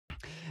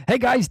Hey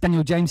guys,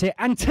 Daniel James here,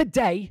 and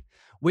today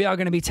we are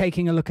going to be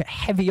taking a look at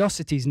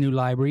Heavyocity's new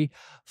library,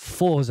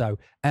 FORZO.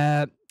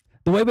 The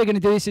way we're going to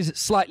do this is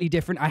slightly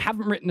different. I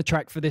haven't written the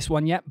track for this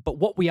one yet, but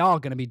what we are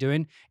going to be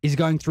doing is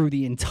going through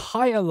the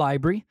entire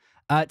library,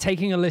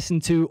 taking a listen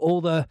to all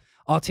the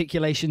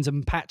articulations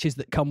and patches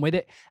that come with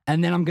it,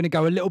 and then I'm going to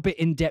go a little bit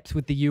in depth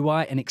with the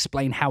UI and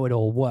explain how it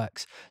all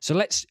works. So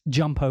let's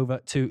jump over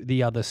to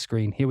the other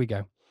screen. Here we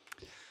go.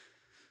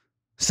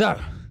 So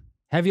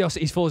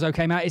Heavyocity's FORZO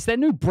came out. It's their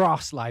new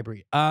brass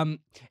library.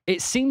 It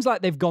seems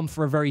like they've gone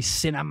for a very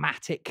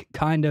cinematic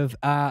kind of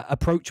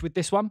approach with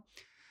this one.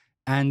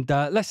 And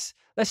let's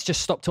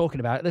just stop talking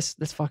about it.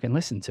 Let's fucking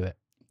listen to it.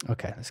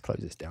 Okay, let's close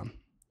this down.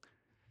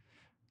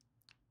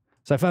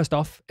 So first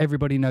off,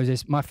 everybody knows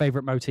this. My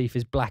favorite motif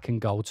is black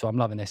and gold, so I'm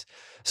loving this.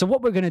 So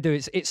what we're going to do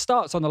is it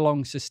starts on the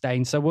long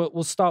sustain. So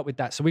we'll start with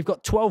that. So we've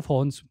got 12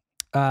 horns.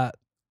 I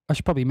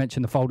should probably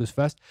mention the folders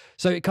first.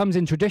 So it comes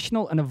in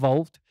traditional and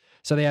evolved.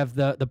 So they have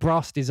the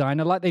brass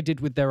designer, like they did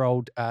with their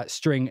old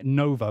string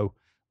Novo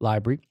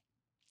library.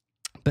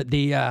 But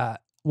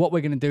what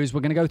we're going to do is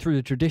we're going to go through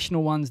the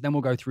traditional ones, then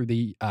we'll go through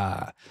the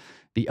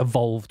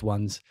evolved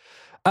ones.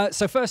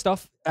 So first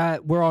off,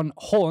 we're on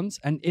horns,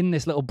 and in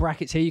this little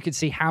brackets here, you can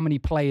see how many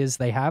players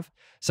they have.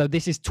 So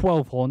this is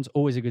 12 horns,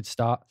 always a good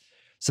start.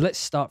 So let's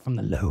start from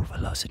the low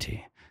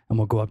velocity, and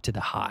we'll go up to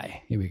the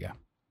high. Here we go.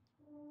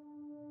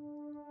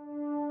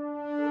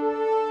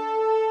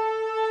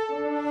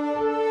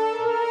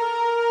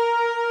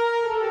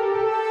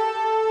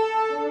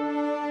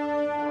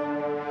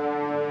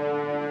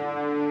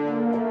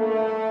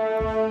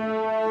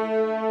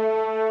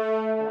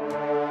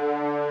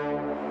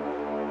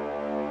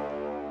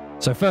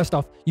 So first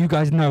off, you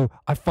guys know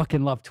I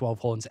fucking love 12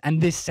 horns, and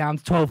this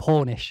sounds 12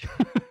 hornish,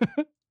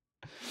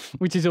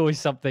 which is always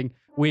something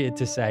weird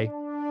to say.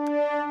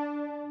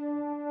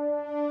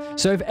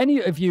 So if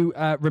any of you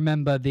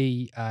remember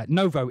the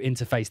Novo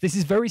interface, this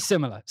is very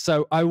similar.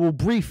 So I will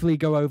briefly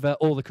go over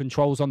all the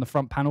controls on the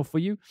front panel for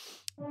you,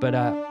 but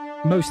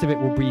most of it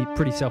will be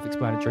pretty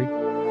self-explanatory.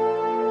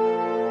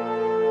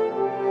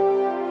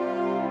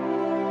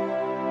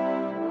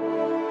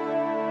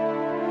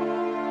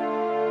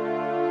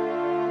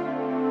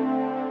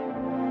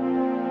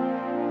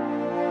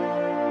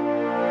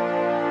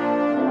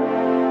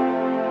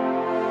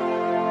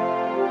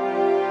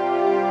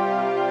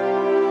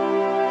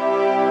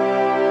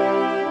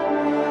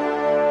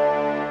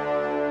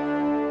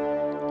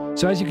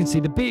 So as you can see,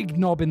 the big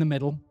knob in the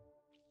middle,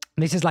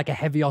 this is like a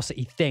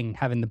Heavyocity thing,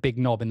 having the big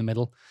knob in the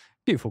middle.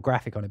 Beautiful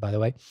graphic on it, by the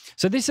way.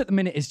 So this at the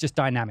minute is just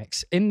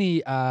dynamics. In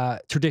the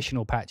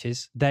traditional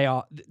patches,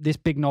 this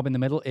big knob in the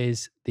middle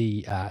is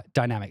the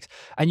dynamics.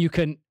 And you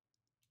can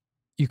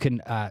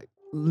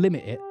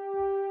limit it.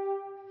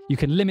 You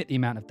can limit the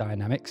amount of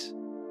dynamics,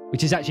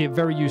 which is actually a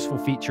very useful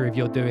feature if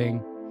you're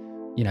doing,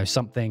 you know,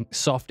 something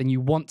soft and you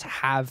want to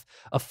have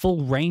a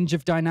full range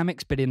of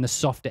dynamics, but in the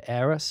softer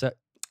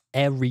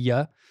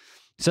area.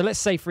 So let's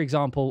say, for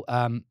example,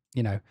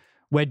 you know,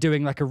 we're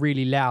doing like a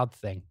really loud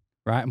thing,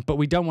 right? But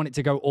we don't want it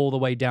to go all the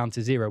way down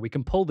to 0. We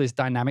can pull this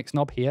dynamics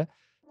knob here.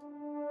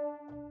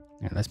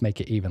 And let's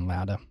make it even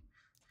louder.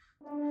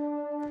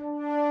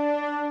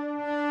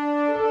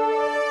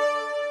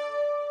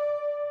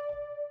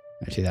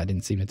 Actually, that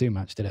didn't seem to do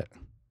much, did it?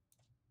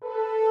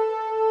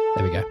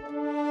 There we go.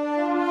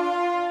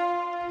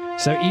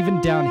 So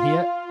even down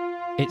here,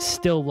 it's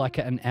still like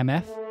an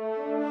MF.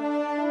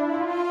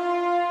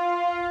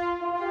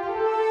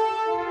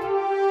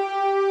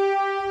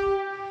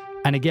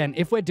 And again,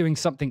 if we're doing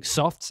something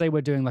soft, say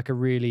we're doing like a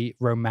really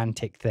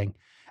romantic thing,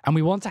 and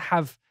we want to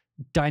have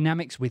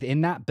dynamics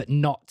within that, but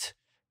not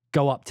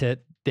go up to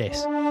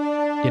this,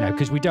 you know,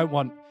 because we don't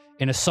want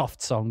in a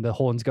soft song the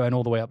horns going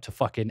all the way up to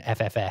fucking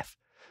FFF.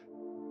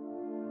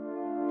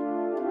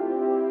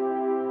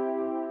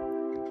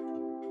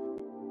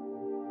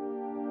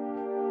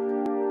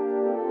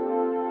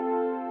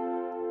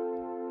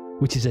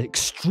 Which is an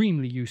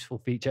extremely useful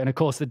feature. And of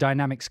course, the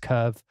dynamics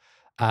curve,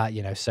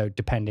 you know, so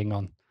depending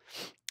on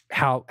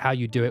how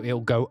you do it,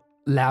 it'll go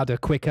louder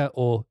quicker,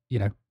 or, you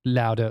know,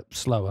 louder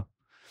slower.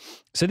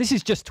 So this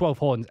is just 12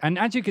 horns, and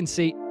as you can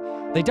see,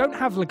 they don't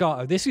have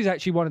legato. This is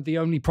actually one of the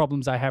only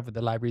problems I have with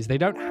the libraries. They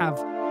don't have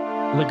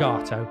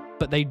legato,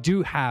 but they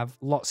do have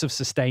lots of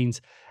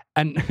sustains.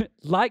 And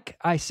like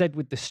I said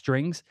with the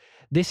strings,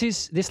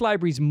 this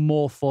library is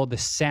more for the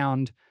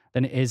sound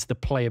than it is the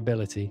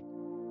playability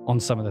on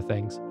some of the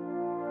things.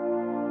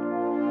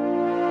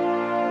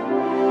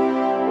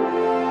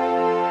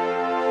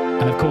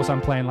 And of course, I'm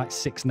playing like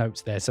 6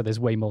 notes there, so there's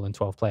way more than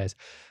 12 players.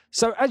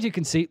 So as you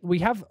can see, we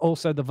have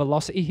also the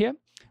velocity here,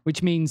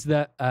 which means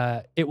that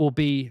it will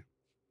be,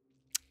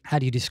 how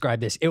do you describe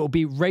this? It will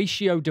be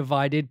ratio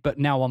divided, but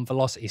now on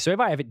velocity. So if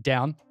I have it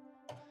down,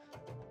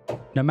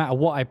 no matter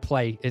what I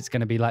play, it's going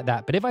to be like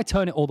that. But if I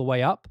turn it all the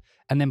way up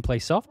and then play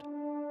soft,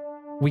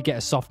 we get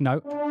a soft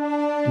note.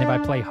 And if I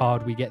play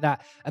hard, we get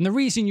that. And the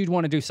reason you'd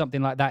want to do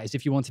something like that is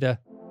if you wanted to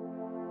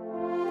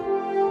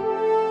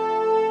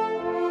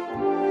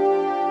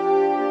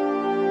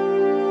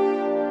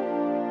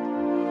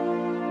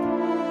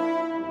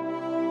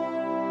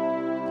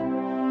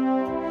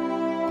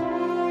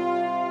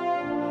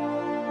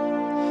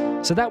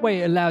So that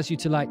way it allows you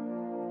to like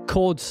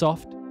chord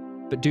soft,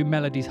 but do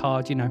melodies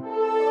hard, you know.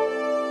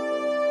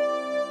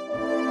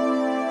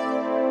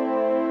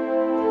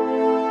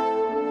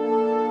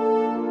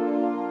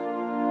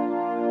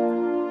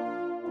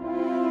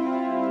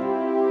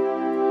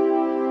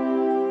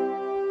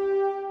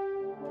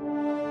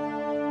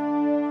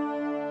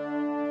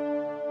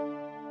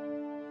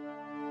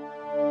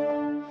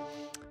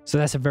 So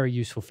that's a very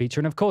useful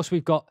feature. And of course,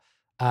 we've got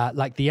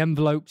like the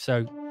envelope.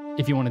 So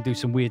if you want to do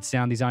some weird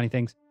sound designy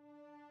things,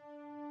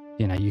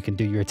 you know, you can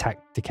do your attack,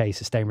 decay,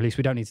 sustain, release.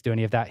 We don't need to do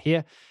any of that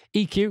here.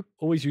 EQ,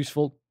 always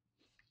useful.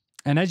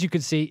 And as you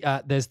can see,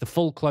 there's the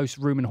full close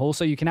room and hall.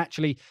 So you can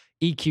actually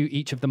EQ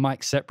each of the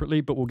mics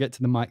separately, but we'll get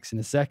to the mics in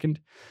a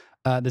second.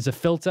 There's a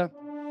filter.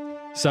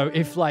 So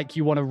if like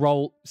you want to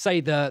roll,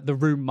 say the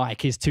room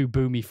mic is too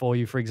boomy for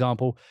you, for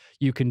example,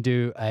 you can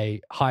do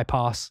a high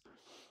pass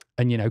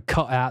and, you know,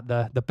 cut out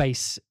the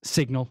bass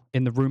signal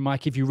in the room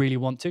mic if you really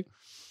want to.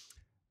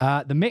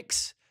 The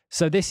mix.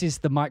 So this is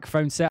the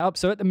microphone setup.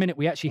 So at the minute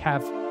we actually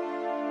have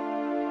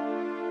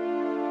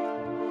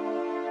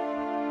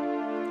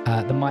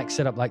the mic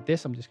set up like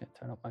this. I'm just going to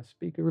turn up my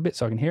speaker a bit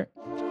so I can hear it.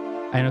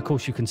 And of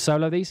course you can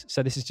solo these.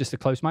 So this is just a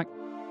close mic.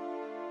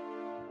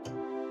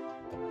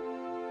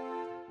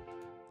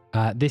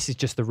 This is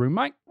just the room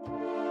mic.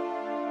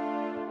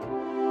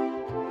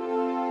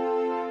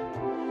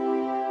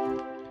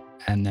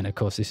 And then, of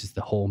course, this is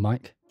the hall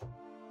mic.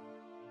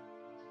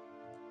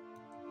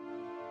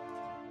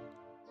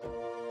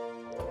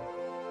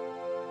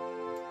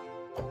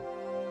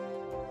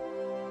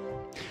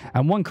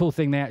 And one cool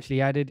thing they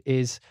actually added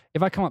is,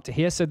 if I come up to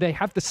here, so they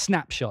have the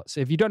snapshots.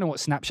 If you don't know what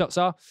snapshots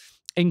are,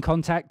 in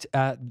Contact,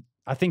 I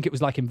think it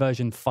was like in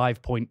version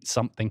 5 point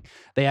something,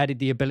 they added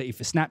the ability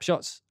for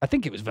snapshots. I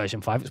think it was version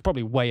 5. It was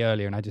probably way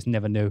earlier and I just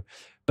never knew.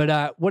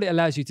 But what it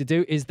allows you to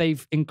do is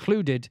they've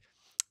included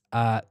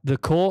the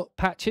core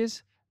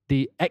patches,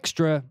 the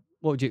extra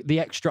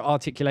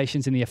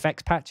articulations in the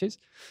effects patches.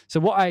 So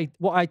what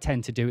I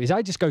tend to do is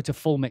I just go to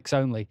full mix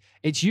only.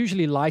 It's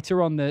usually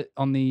lighter on the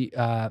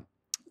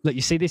look,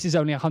 you see this is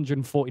only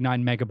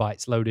 149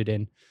 megabytes loaded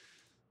in.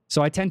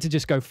 So I tend to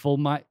just go full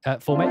mix.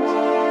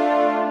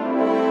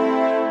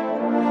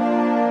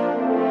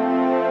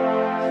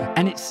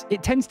 And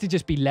it tends to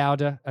just be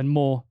louder and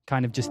more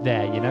kind of just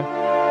there, you know?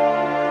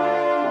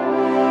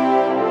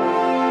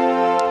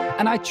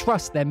 And I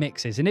trust their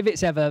mixes. And if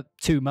it's ever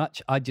too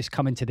much, I just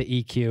come into the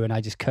EQ and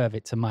I just curve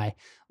it to my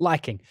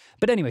liking.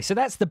 But anyway, so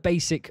that's the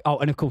basic. Oh,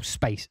 and of course,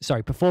 space.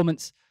 Sorry,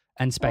 performance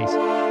and space.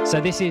 So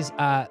this is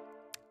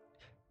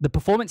the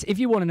performance. If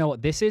you want to know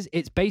what this is,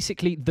 it's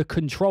basically the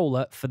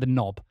controller for the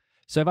knob.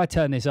 So if I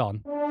turn this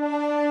on.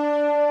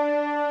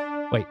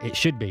 Wait, it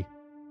should be.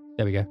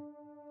 There we go.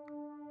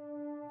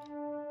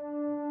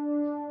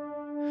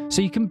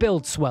 So you can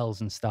build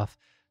swells and stuff.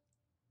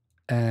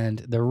 And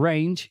the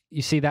range,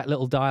 you see that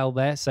little dial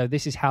there? So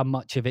this is how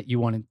much of it you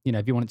want to, you know,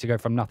 if you want it to go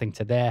from nothing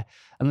to there.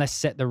 And let's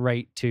set the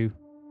rate to,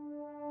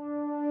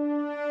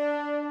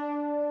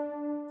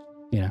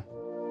 you know.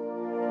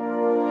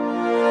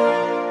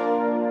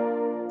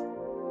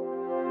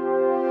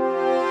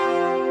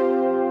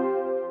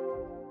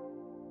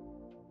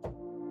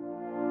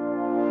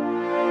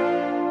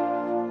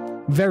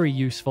 Very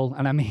useful.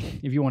 And I mean,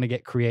 if you want to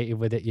get creative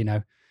with it, you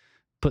know,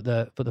 put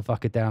the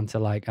fucker down to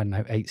like, I don't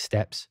know, 8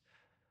 steps.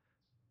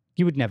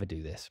 You would never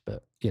do this,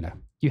 but, you know,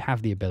 you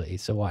have the ability,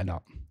 so why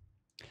not?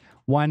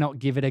 Why not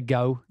give it a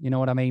go? You know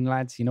what I mean,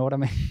 lads? You know what I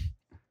mean?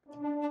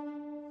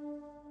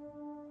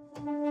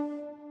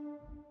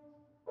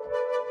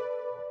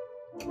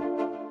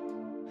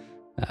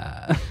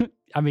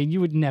 I mean,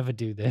 you would never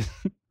do this.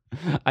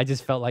 I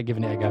just felt like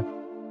giving it a go.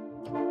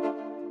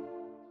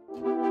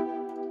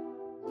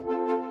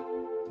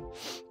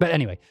 But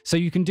anyway, so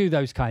you can do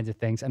those kinds of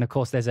things. And of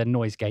course, there's a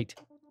noise gate.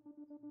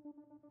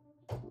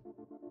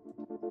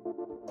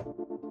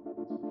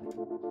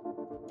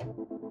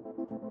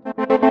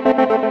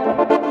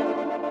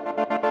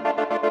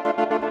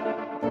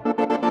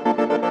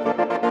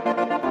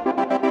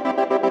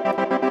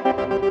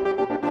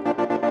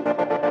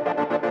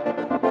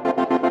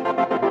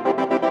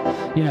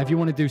 You know, if you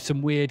want to do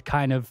some weird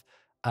kind of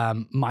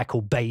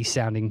Michael Bay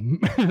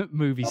sounding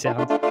movie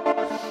sounds.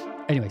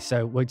 Anyway,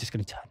 so we're just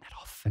going to turn that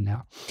off for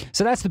now.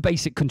 So that's the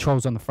basic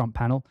controls on the front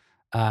panel.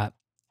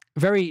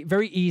 Very,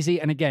 very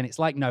easy. And again, it's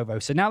like Novo.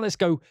 So now let's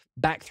go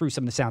back through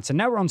some of the sounds. So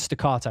now we're on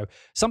staccato.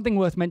 Something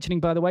worth mentioning,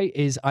 by the way,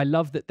 is I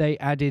love that they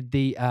added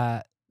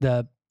the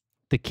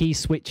key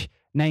switch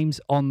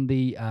names on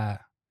the,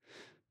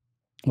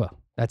 well,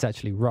 that's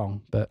actually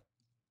wrong, but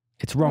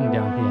it's wrong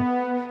down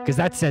here because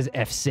that says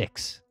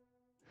F6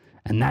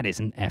 and that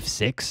isn't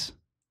F6.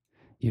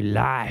 You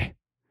lie.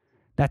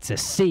 That's a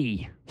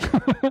C.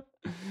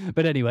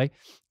 But anyway,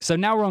 so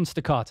now we're on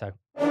staccato.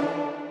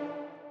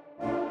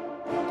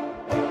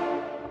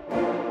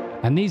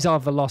 And these are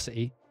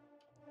velocity.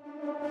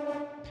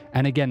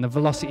 And again, the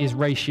velocity is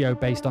ratio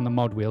based on the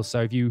mod wheel.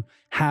 So if you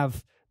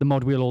have the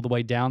mod wheel all the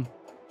way down,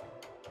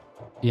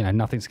 you know,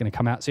 nothing's going to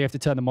come out. So you have to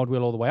turn the mod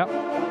wheel all the way up.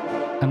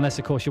 Unless,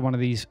 of course, you're one of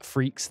these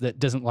freaks that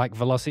doesn't like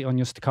velocity on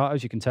your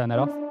staccatos, you can turn that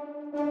off.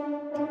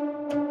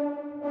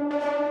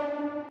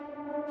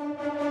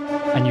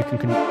 And you can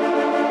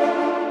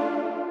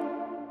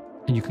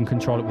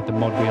control it with the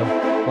mod wheel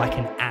like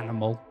an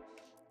animal.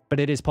 But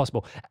it is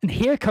possible. And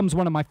here comes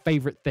one of my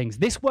favorite things.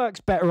 This works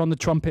better on the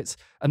trumpets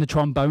and the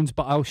trombones,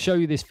 but I'll show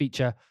you this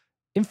feature.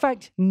 In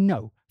fact,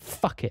 no,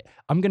 fuck it.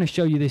 I'm going to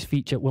show you this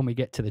feature when we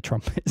get to the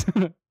trumpets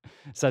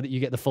so that you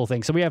get the full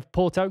thing. So we have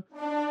Porto,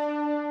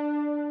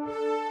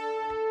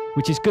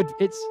 which is good.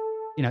 It's,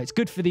 you know, it's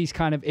good for these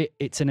kind of,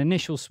 it's an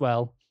initial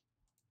swell.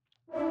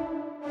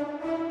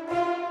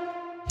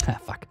 Ah,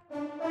 fuck.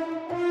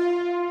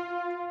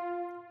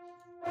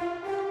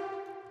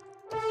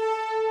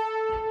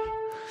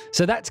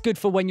 So that's good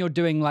for when you're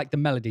doing like the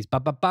melodies.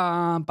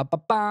 Ba-ba-bam,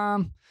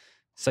 ba-ba-bam.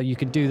 So you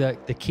can do the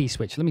key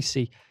switch. Let me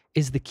see.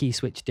 Is the key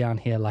switch down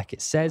here like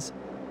it says?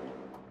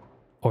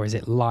 Or is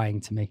it lying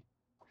to me?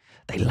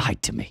 They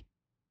lied to me.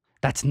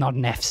 That's not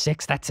an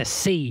F6. That's a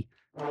C.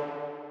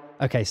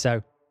 Okay,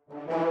 so...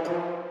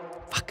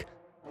 Fuck.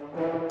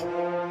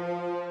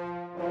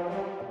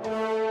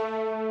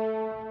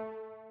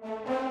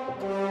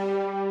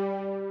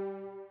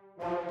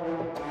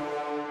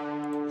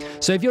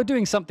 So if you're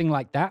doing something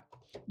like that,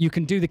 you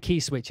can do the key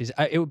switches.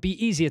 It would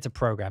be easier to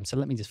program. So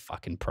let me just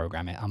fucking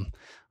program it.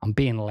 I'm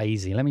being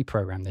lazy. Let me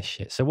program this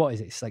shit. So what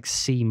is it? It's like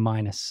C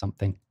minus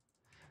something.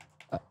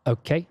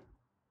 Okay.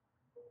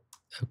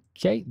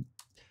 Okay.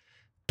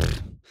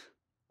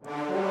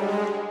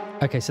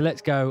 Okay, so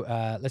let's go.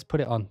 Let's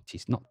put it on.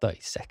 Jeez, not 30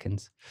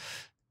 seconds.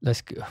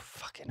 Let's go.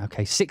 Fucking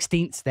okay.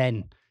 16ths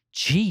then.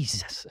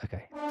 Jesus.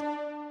 Okay.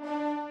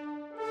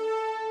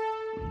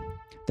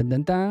 Dun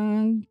dun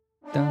dun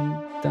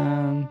dun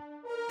dun.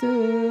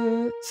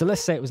 So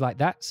let's say it was like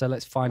that. So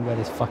let's find where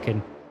this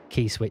fucking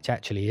key switch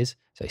actually is.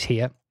 So it's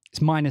here. It's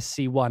minus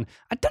C1.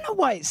 I don't know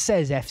why it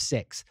says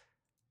F6.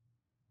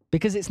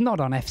 Because it's not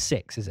on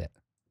F6, is it?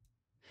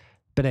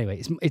 But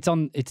anyway,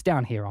 it's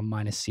down here on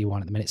minus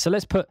C1 at the minute. So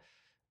let's put,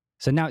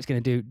 so now it's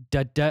going to do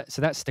da da.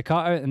 So that's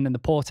staccato, and then the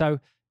Porto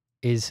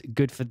is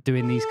good for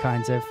doing these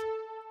kinds of,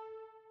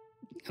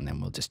 and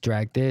then we'll just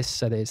drag this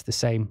so that it's the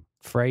same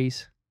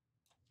phrase.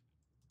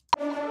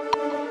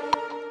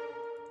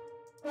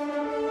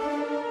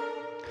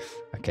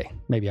 Okay,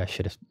 maybe I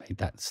should have made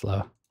that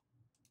slower.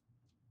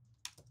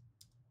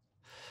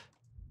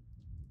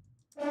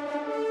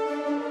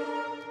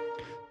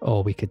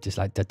 Or we could just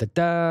like da da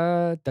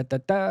da da da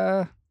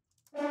da.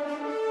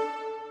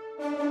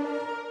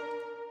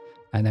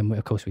 And then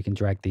of course we can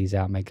drag these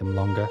out, make them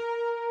longer.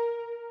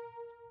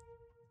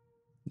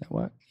 That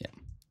work? Yeah.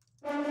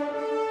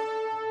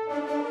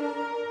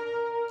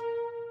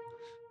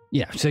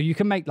 Yeah, so you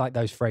can make like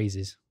those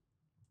phrases,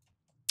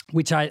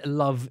 which I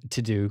love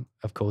to do.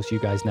 Of course, you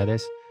guys know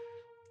this.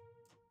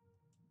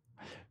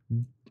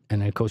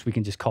 And then, of course, we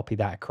can just copy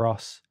that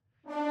across.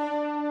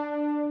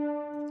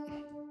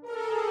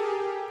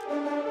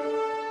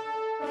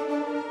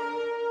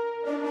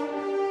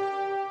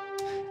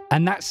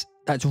 And that's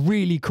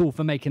really cool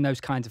for making those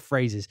kinds of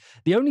phrases.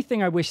 The only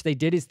thing I wish they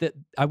did is that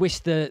I wish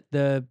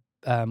the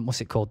what's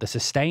it called? The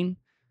sustain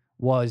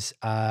was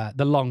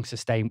the long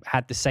sustain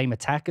had the same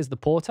attack as the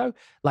Porto.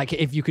 Like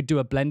if you could do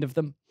a blend of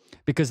them.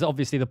 Because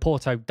obviously the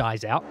Porto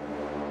dies out.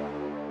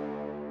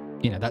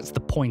 You know, that's the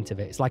point of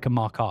it. It's like a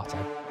marcato.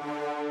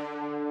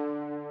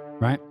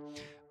 Right?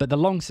 But the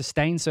long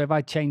sustain, so if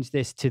I change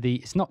this to the,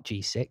 it's not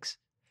G6.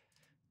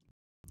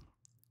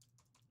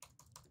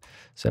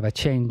 So if I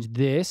change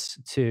this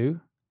to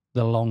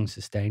the long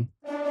sustain.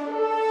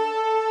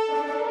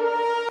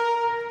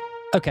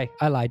 Okay,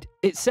 I lied.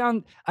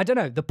 I don't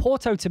know, the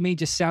Porto to me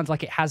just sounds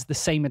like it has the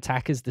same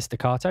attack as the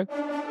staccato.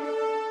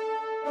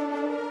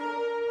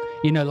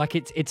 You know, like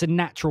it's a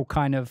natural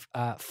kind of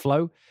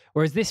flow.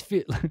 Whereas this,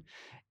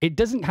 it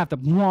doesn't have the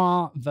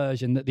mwah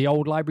version that the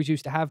old libraries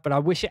used to have, but I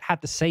wish it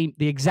had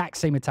the exact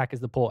same attack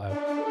as the Porto.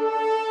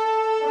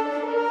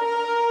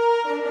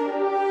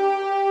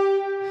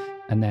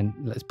 And then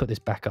let's put this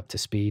back up to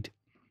speed.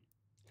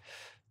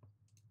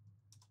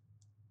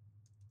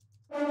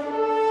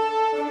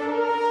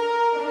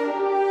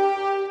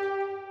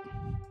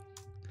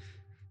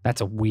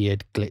 That's a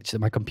weird glitch that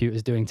my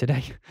computer's doing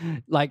today.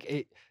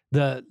 Like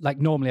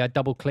normally I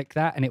double click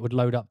that and it would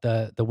load up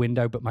the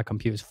window, but my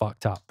computer's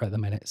fucked up at the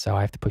minute, so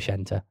I have to push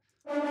enter.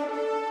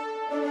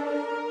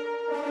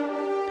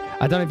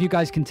 I don't know if you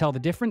guys can tell the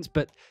difference,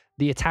 but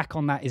the attack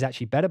on that is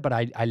actually better, but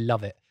I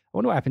love it. I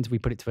wonder what happens if we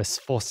put it to a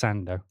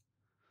sforzando.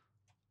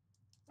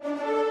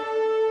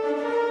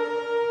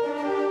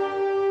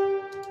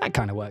 That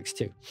kind of works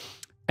too.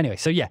 Anyway,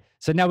 so yeah.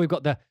 So now we've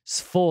got the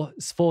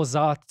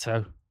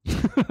sforzato.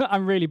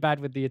 I'm really bad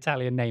with the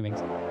Italian namings.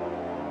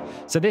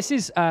 So this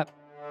is...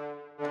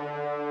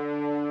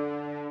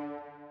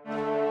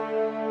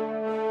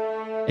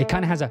 it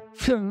kind of has a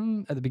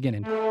at the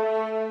beginning.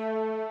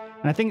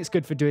 And I think it's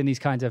good for doing these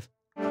kinds of...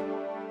 Oh.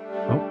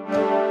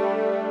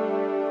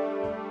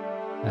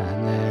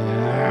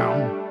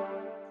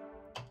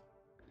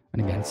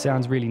 And again, it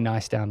sounds really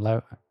nice down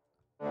low.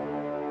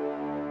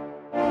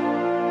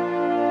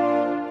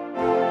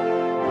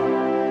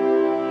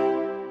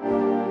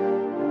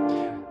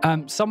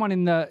 Someone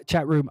in the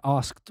chat room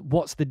asked,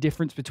 what's the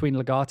difference between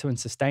legato and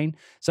sustain?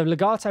 So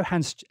legato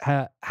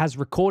has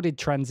recorded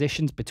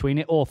transitions between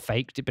it, or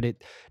faked, but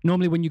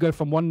normally when you go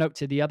from one note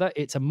to the other,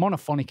 it's a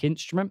monophonic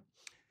instrument,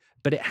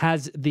 but it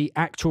has the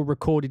actual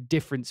recorded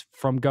difference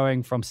from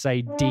going from,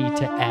 say, D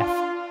to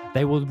F.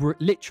 They will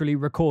literally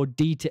record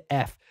D to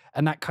F,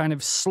 and that kind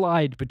of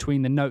slide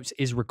between the notes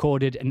is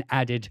recorded and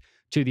added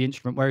to the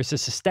instrument, whereas a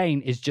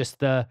sustain is just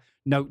the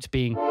notes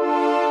being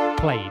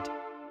played.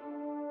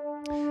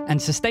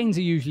 And sustains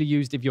are usually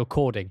used if you're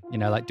chording, you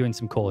know, like doing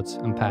some chords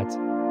and pads.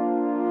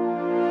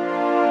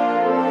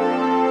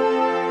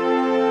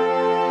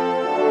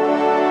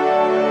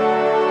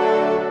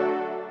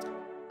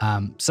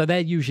 So they're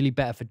usually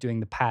better for doing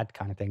the pad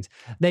kind of things.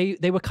 They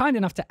were kind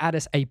enough to add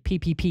us a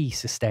PPP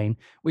sustain,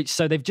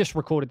 so they've just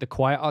recorded the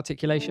quiet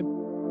articulation.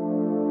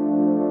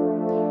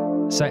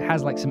 So it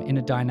has like some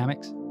inner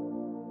dynamics.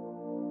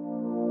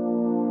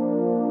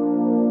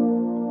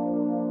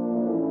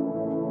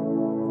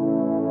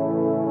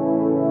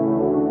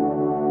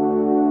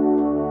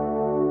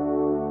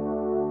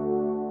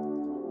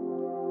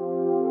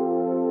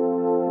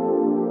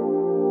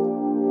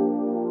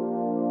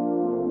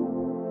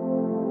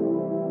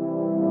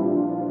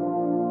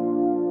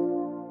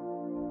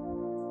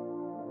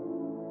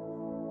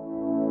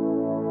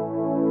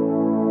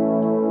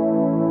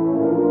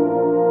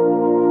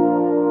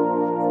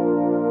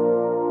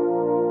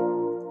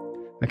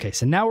 Okay,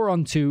 so now we're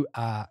on to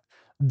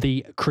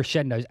the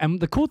crescendos. And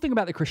the cool thing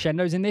about the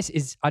crescendos in this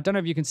is, I don't know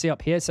if you can see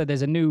up here, so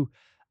there's a new,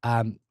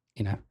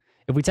 you know,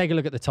 if we take a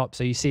look at the top,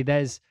 so you see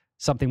there's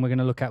something we're going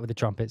to look at with the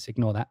trumpets,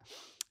 ignore that.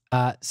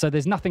 So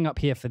there's nothing up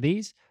here for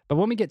these, but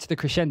when we get to the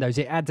crescendos,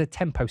 it adds a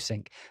tempo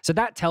sync. So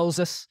that tells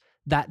us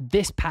that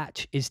this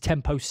patch is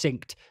tempo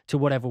synced to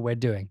whatever we're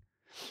doing.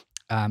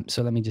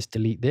 So let me just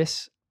delete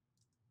this.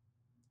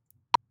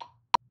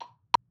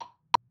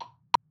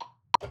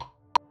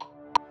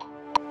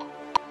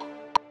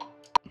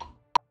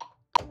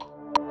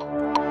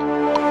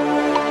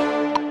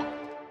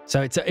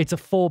 So it's a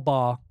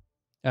 4-bar,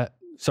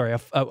 sorry, a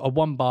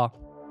 1-bar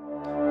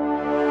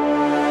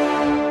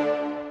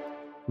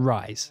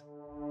rise.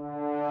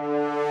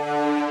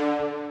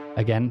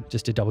 Again,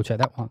 just to double check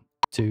that. 1,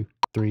 2,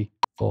 3,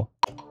 4,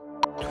 3,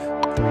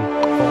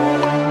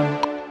 4,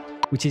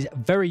 which is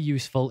very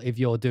useful if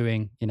you're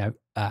doing, you know,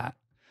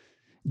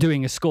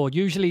 doing a score.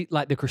 Usually,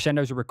 like, the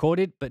crescendos are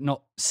recorded but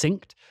not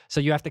synced, so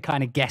you have to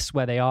kind of guess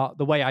where they are.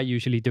 The way I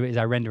usually do it is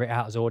I render it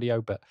out as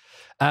audio, but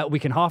we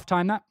can half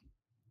time that.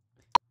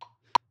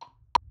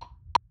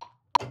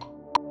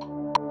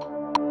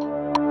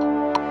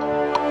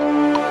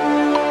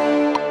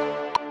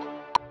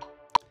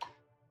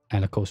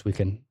 And of course, we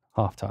can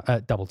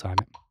double time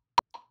it.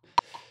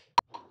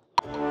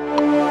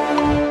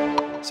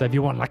 So if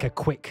you want like a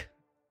quick,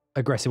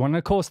 aggressive one, and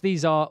of course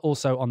these are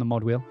also on the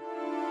mod wheel.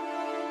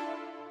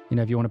 You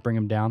know, if you want to bring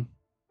them down,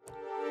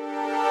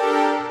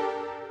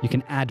 you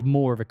can add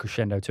more of a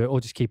crescendo to it, or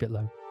just keep it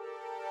low.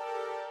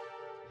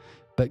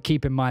 But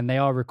keep in mind, they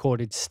are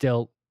recorded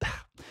still.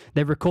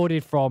 They're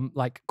recorded from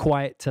like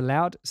quiet to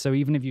loud. So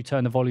even if you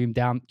turn the volume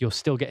down, you're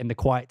still getting the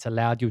quiet to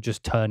loud. You're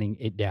just turning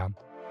it down.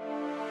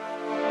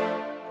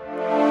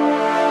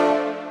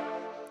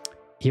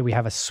 Here we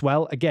have a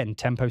swell, again,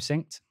 tempo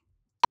synced.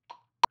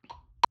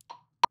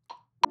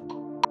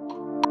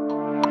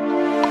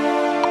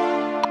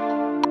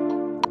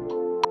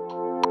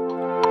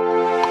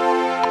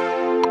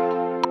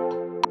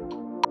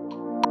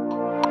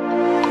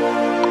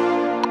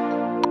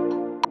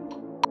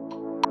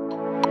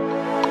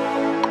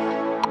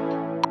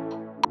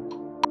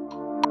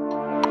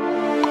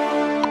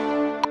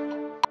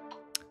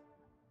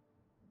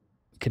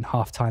 We can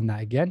half time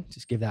that again,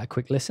 just give that a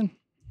quick listen.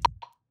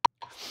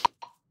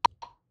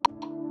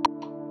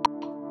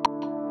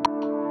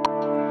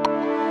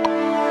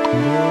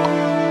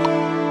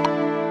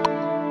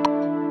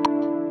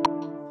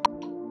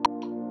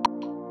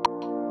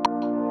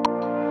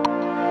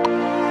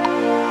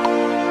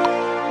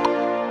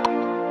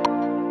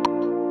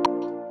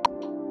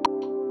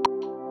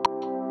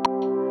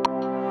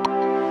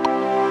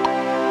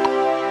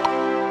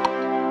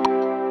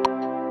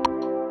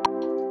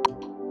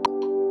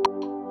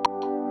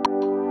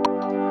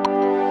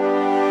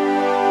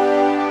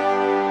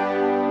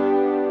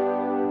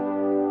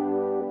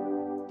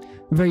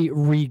 Very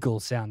regal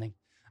sounding.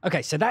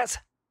 Okay, so that's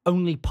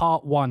only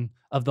part one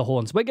of the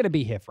horns. We're going to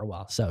be here for a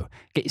while, so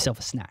get yourself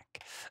a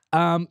snack.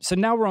 So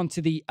now we're on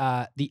to the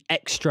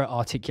extra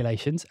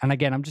articulations. And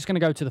again, I'm just going to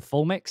go to the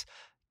full mix.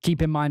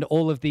 Keep in mind,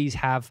 all of these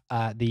have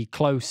the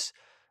close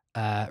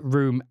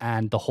room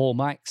and the hall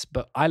mics,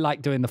 but I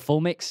like doing the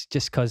full mix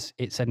just because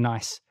it's a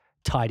nice,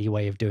 tidy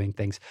way of doing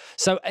things.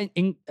 So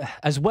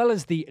as well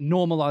as the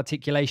normal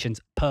articulations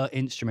per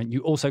instrument,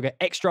 you also get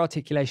extra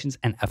articulations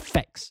and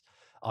effects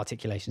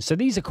articulations. So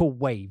these are called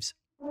waves.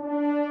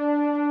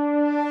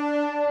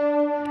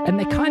 And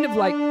they're kind of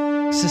like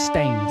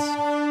sustains.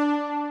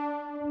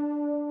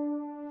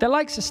 They're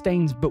like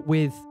sustains, but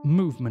with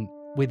movement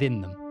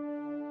within them.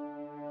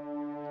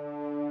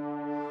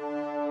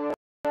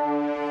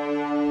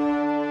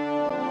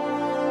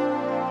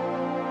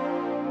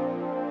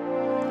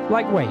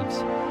 like waves.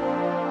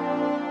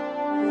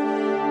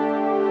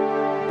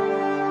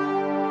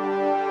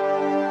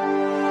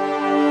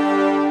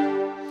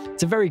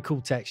 It's a very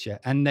cool texture,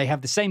 and they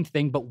have the same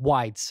thing but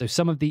wide. So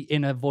some of the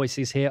inner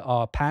voices here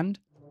are panned.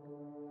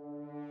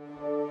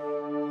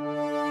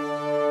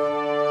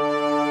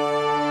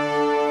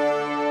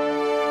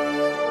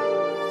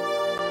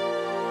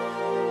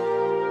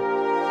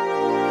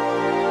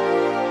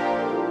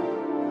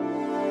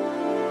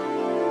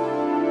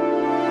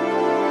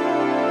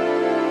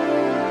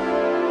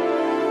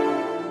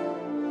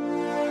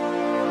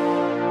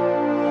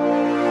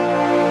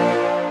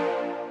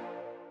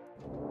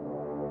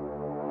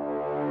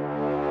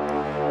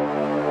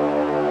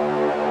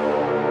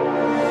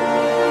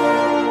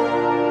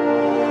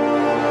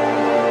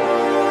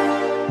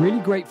 Really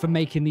great for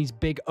making these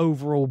big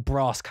overall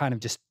brass kind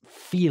of just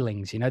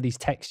feelings, you know, these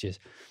textures.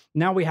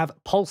 Now we have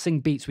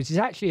pulsing beats, which is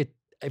actually,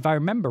 if I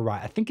remember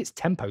right, I think it's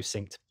tempo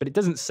synced, but it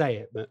doesn't say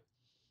it, but...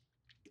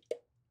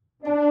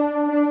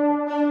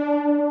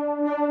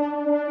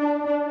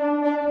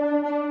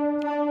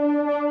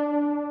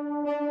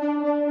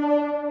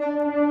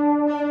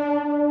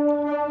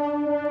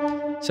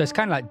 So it's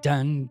kind of like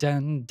dun,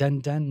 dun, dun,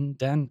 dun,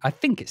 dun. I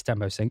think it's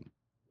tempo synced.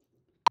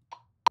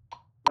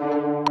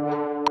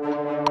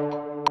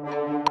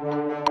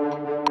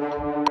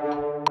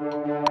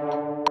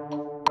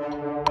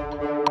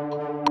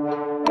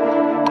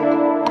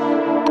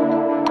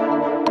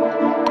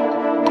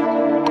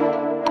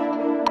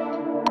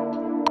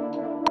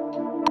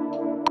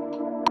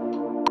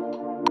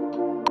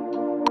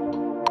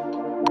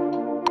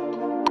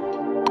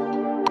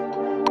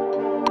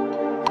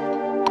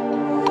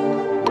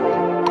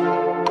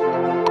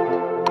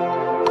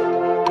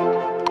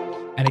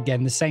 And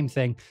again, the same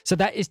thing. So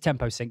that is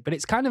tempo sync, but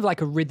it's kind of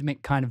like a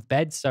rhythmic kind of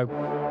bed. So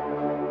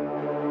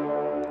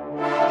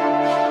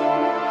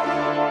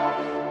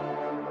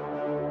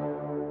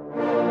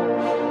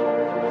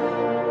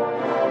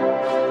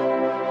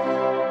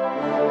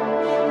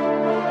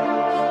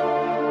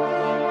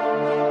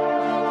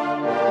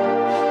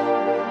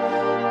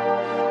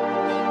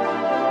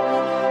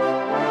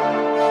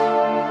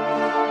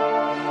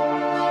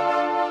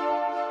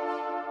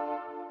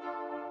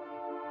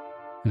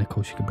and of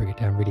course, you can bring it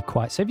down really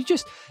quiet. So if you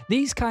just,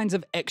 these kinds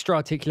of extra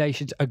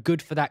articulations are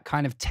good for that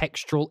kind of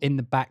textural in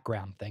the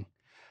background thing.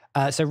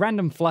 So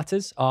random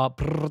flutters are...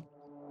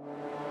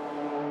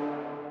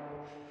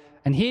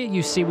 And here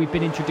you see we've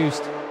been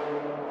introduced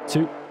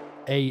to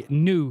a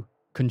new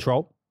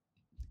control.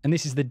 And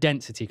this is the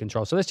density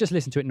control. So let's just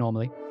listen to it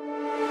normally.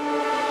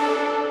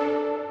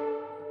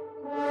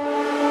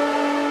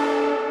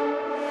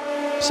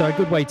 So a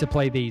good way to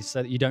play these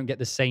so that you don't get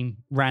the same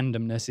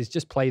randomness is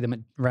just play them at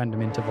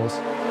random intervals.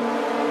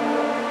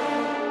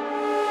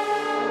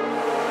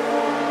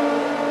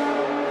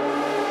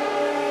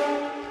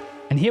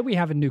 And here we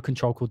have a new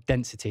control called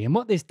density. And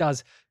what this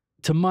does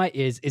to my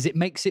ears is it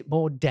makes it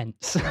more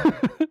dense.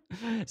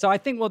 So I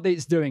think what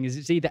it's doing is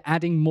it's either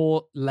adding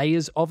more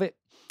layers of it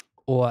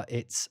or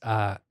it's,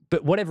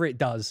 but whatever it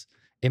does,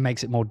 it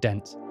makes it more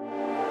dense.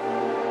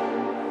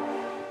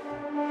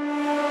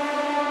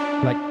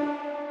 Like,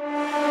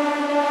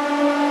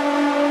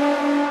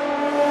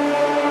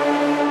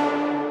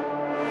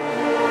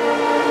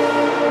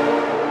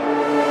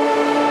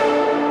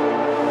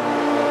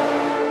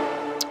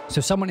 so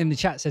someone in the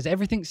chat says,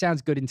 everything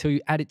sounds good until you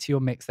add it to your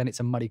mix, then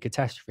it's a muddy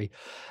catastrophe.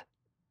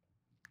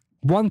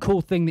 One cool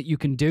thing that you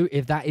can do,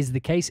 if that is the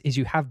case, is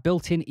you have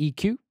built-in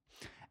EQ.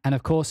 And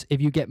of course, if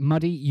you get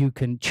muddy, you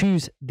can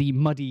choose the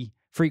muddy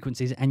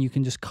frequencies and you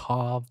can just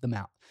carve them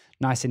out.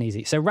 Nice and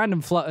easy. So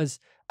random flutters,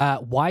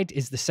 wide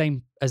is the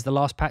same as the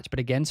last patch, but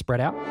again, spread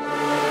out.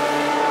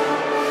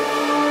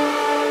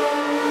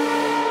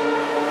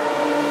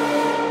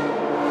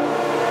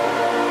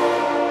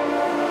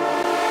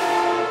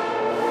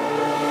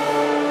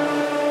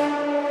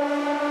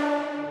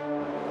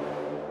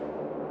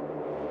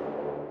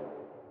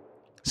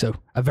 So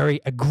a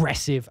very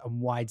aggressive and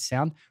wide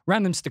sound.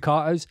 Random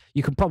staccatos,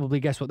 you can probably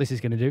guess what this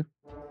is going to do.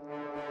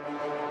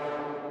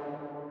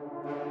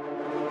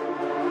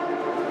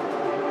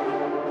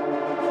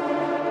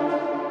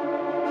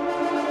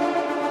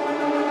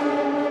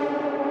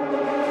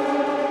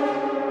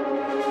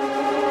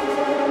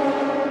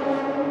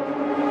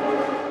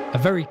 A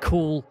very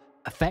cool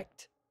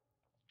effect.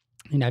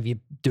 You know, if you're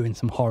doing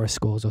some horror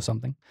scores or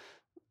something.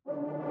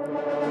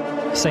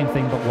 Same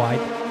thing, but wide.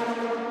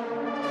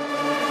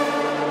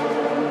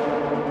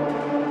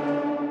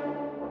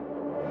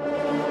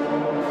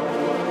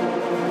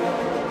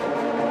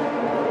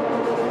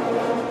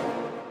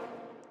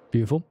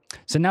 Beautiful.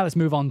 So now let's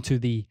move on to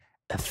the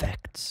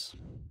effects.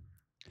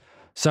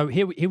 So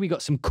here we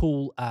got some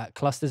cool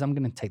clusters. I'm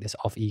going to take this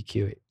off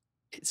EQ.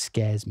 It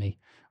scares me.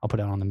 I'll put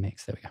it on the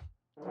mix. There we go.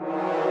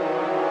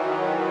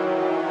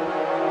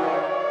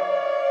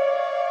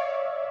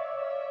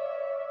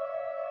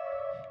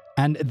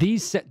 And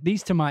these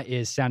to my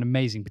ears sound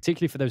amazing,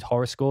 particularly for those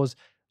horror scores,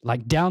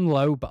 like down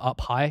low but up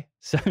high.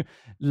 So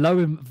low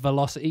in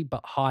velocity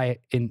but high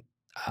in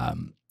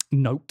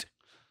note.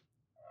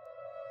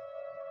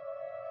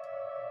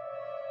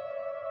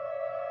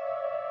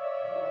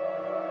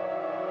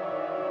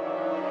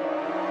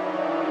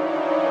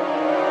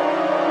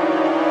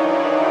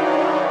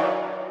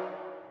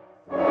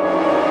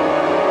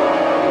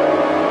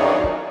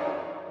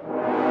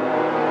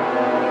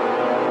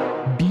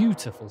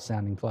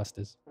 sounding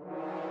clusters.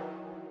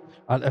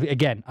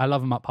 Again, I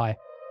love them up high.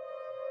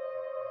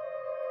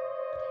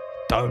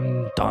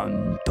 Dun,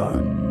 dun,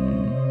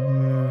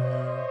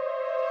 dun.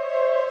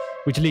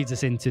 Which leads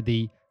us into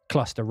the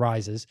cluster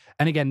risers.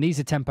 And again, these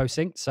are tempo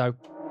synced, so...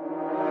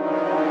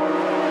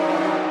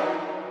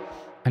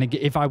 And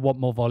again, if I want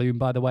more volume,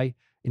 by the way,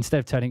 instead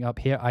of turning up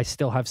here, I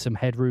still have some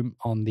headroom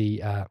on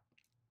the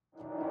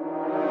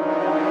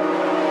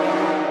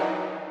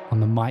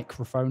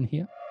microphone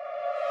here.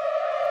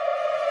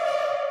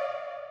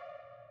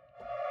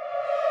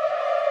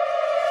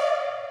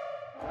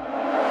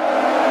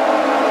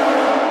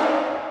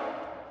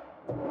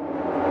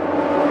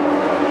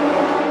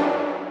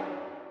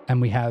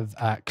 And we have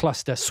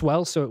cluster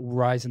swell, so it will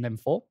rise and then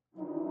fall.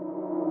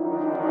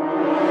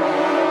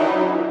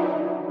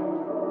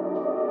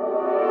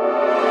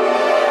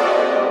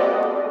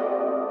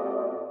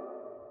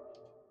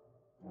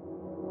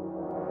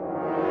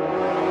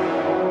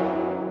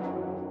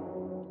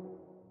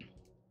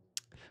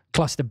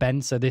 Cluster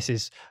bend, so this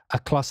is a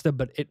cluster,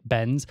 but it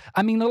bends.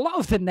 I mean, a lot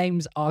of the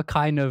names are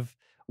kind of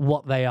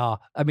what they are.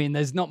 I mean,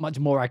 there's not much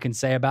more I can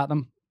say about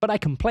them, but I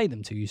can play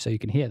them to you so you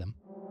can hear them.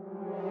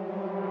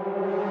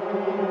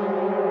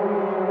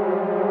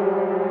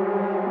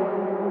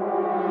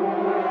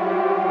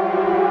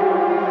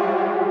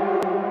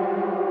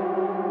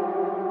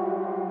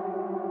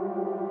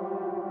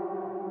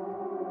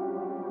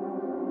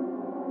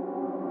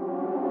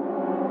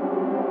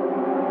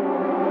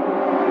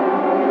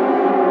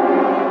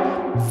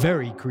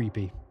 Very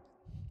creepy.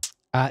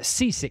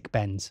 Seasick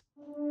bends.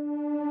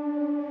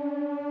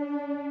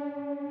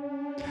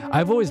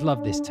 I've always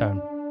loved this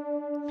tone.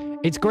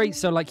 It's great.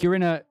 So like you're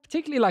in a,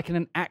 particularly like in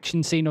an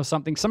action scene or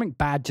something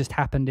bad just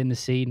happened in the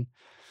scene.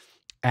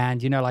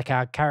 And, you know, like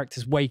our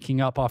character's waking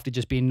up after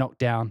just being knocked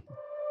down.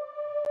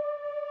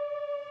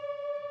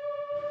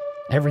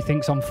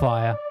 Everything's on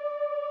fire.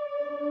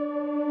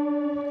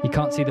 You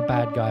can't see the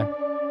bad guy.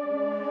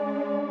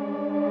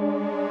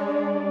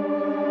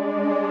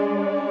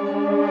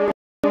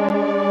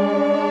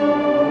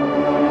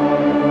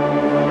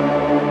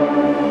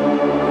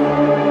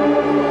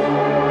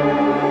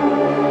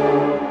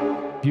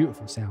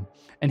 Beautiful sound.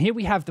 And here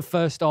we have the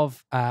first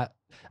of a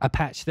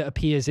patch that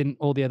appears in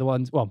all the other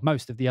ones, well,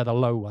 most of the other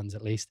low ones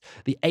at least,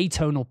 the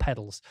atonal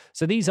pedals.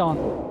 So these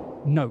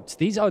aren't notes.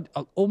 These are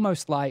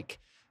almost like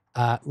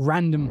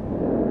random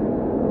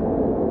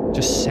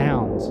just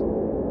sounds.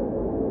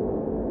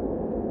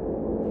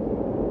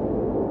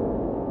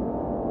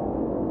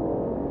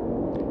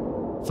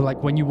 For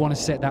like when you want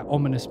to set that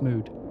ominous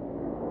mood.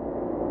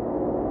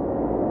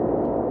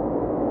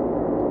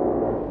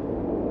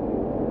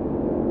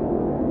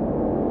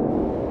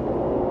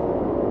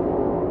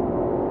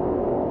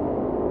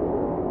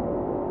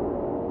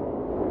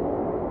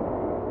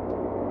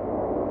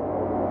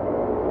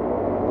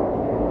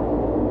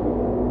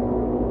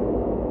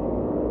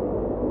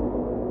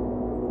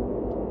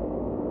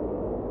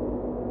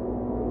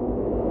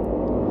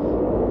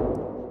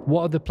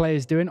 What are the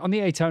players doing? On the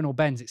atonal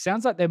bends, it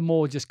sounds like they're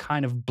more just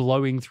kind of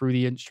blowing through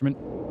the instrument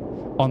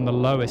on the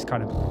lowest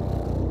kind of...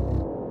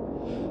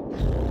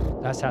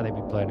 That's how they'd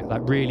be playing it,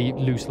 like really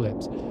loose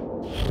lips.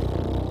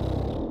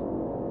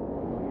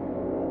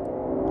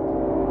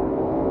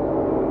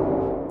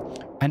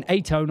 And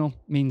atonal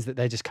means that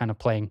they're just kind of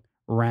playing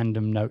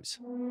random notes.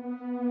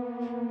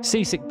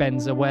 Seasick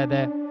bends are where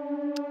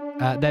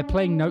they're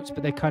playing notes,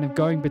 but they're kind of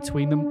going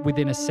between them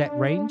within a set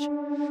range.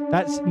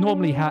 That's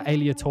normally how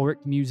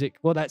aleatoric music,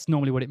 well, that's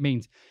normally what it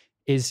means,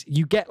 is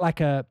you get like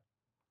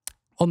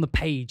on the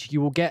page, you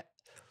will get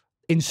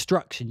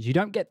instructions. You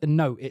don't get the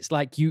note. It's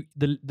like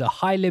the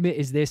high limit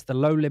is this, the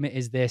low limit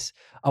is this.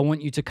 I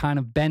want you to kind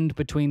of bend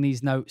between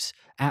these notes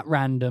at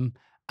random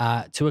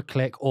to a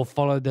click or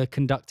follow the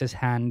conductor's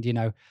hand, you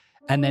know,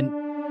 and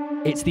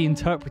then it's the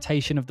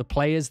interpretation of the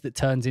players that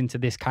turns into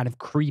this kind of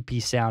creepy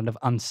sound of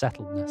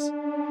unsettledness.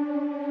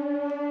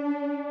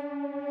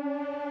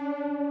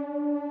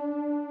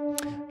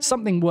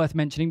 Something worth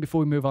mentioning before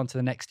we move on to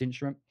the next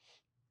instrument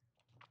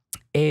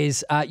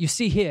is you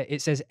see here,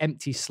 it says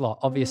empty slot.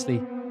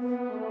 Obviously,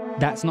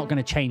 that's not going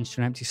to change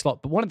to an empty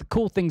slot. But one of the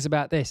cool things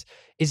about this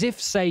is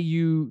if, say,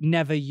 you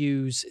never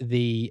use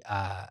the,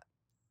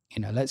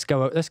 you know, let's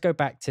go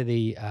back to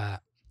the,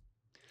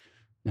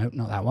 no,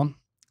 not that one.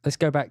 Let's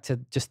go back to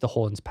just the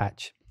horns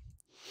patch.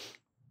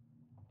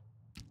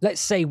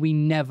 Let's say we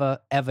never,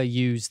 ever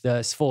use the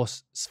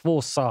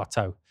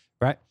sforzato,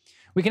 right?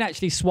 We can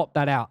actually swap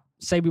that out.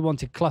 Say we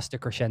wanted cluster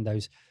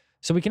crescendos.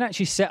 So we can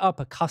actually set up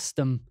a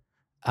custom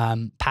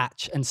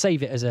patch and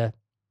save it as a,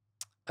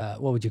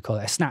 what would you call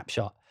it? A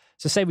snapshot.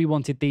 So say we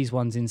wanted these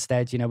ones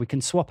instead, you know, we can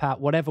swap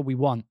out whatever we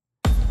want.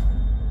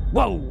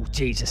 Whoa,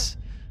 Jesus.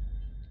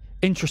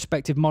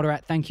 Introspective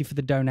Moderate, thank you for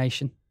the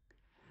donation.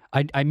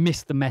 I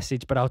missed the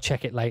message, but I'll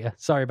check it later.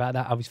 Sorry about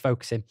that, I was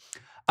focusing.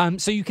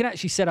 So you can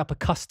actually set up a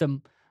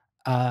custom,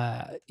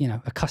 you know,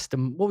 a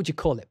custom, what would you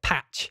call it?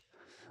 Patch.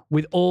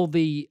 With all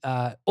the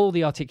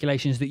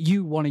articulations that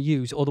you want to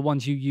use or the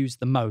ones you use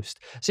the most.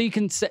 So you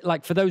can set,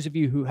 like for those of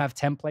you who have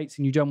templates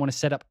and you don't want to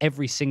set up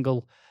every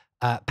single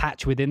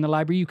patch within the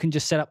library. You can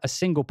just set up a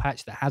single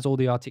patch that has all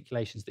the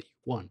articulations that you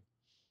want.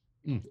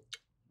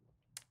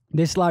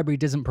 This library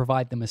doesn't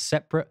provide them as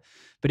separate,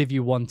 but if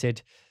you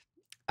wanted,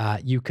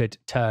 you could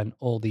turn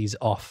all these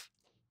off.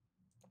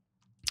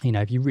 You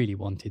know, if you really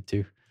wanted to,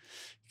 you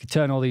could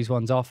turn all these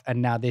ones off,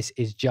 and now this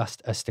is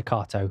just a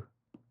staccato.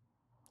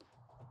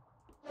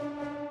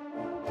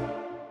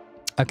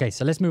 Okay,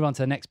 so let's move on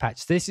to the next patch.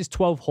 So this is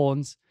 12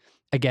 horns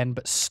again,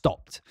 but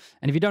stopped.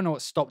 And if you don't know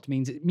what stopped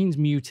means, it means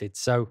muted.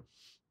 So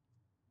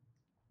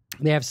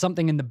they have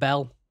something in the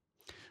bell.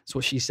 That's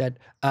what she said.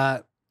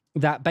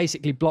 That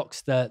basically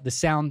blocks the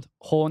sound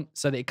horn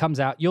so that it comes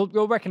out.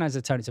 You'll recognize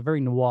the tone. It's a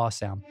very noir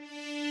sound.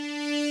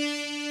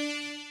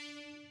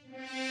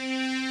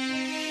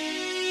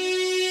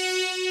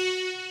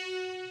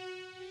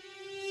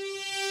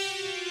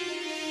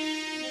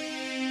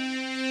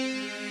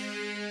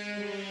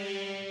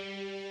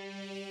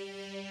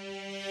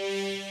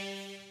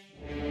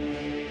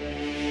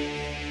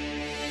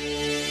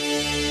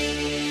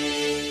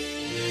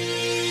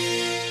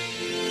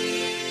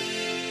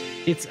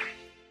 It's,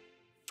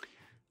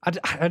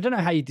 I don't know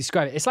how you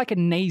describe it. It's like a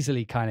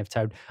nasally kind of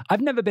tone. I've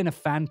never been a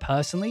fan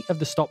personally of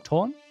the stopped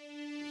horn.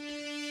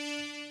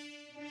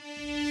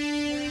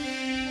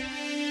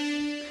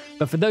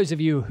 But for those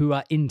of you who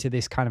are into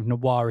this kind of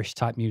noirish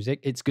type music,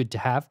 it's good to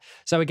have.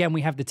 So again,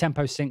 we have the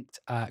tempo synced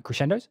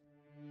crescendos.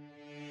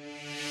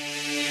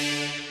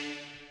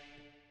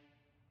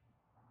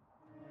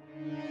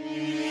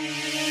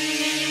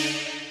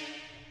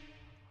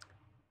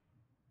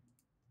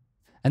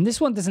 And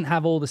this one doesn't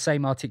have all the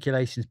same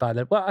articulations by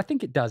the... Well, I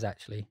think it does,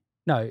 actually.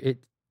 No,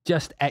 it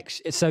just...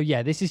 So,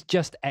 yeah, this is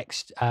just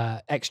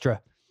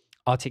extra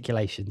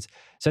articulations.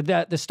 So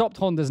the stopped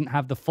horn doesn't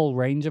have the full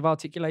range of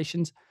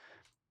articulations,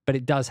 but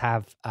it does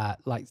have,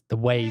 like, the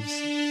waves.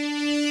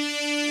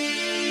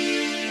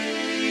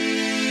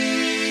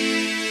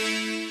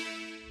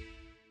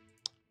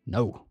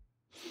 No.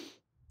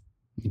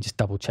 Let me just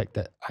double-check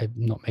that I'm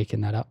not making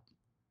that up.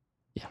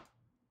 Yeah.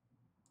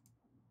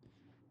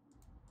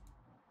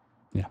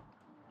 Yeah.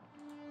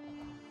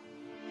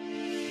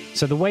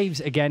 So the waves,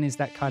 again, is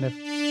that kind of...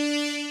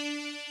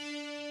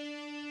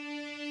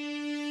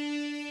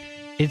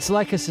 It's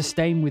like a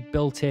sustain with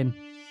built-in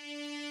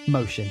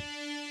motion.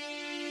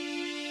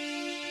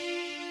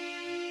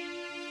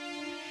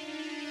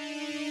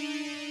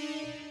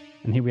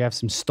 And here we have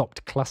some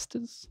stopped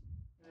clusters.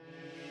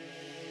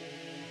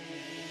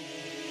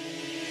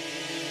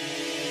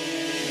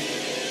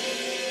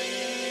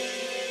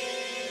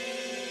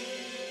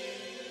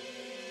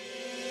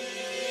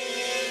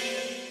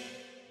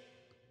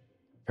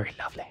 Very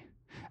lovely.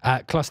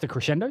 Cluster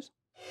crescendos.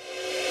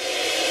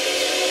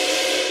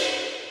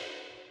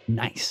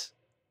 Nice.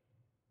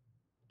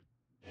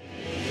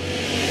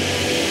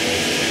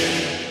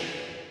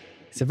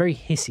 It's a very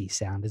hissy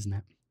sound, isn't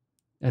it?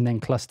 And then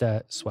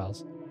cluster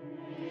swells.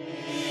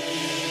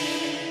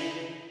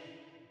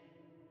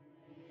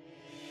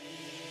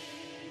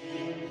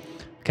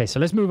 Okay, so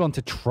let's move on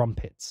to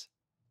trumpets.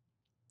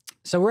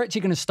 So we're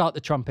actually going to start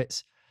the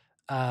trumpets.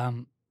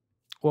 Well,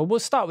 we'll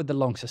start with the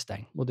long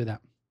sustain. We'll do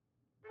that.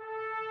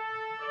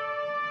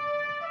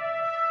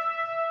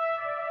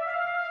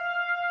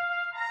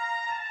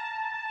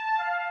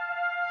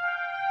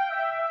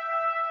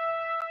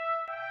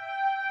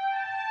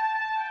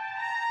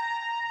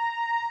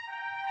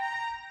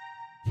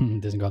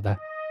 Doesn't go up there.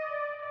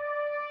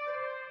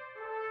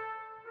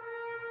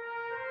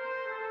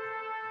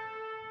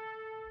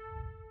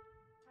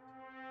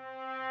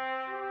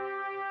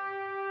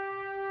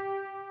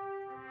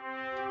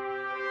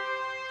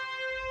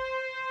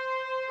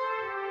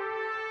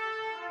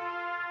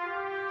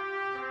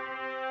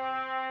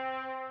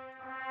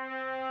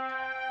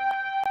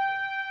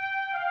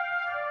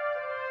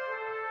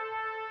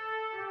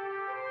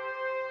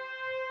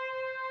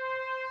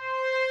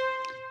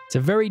 It's a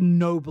very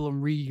noble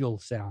and regal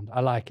sound. I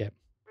like it.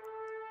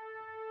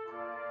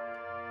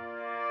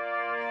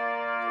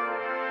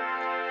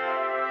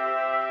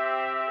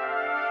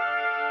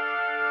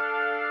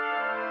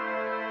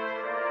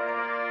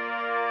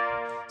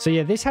 So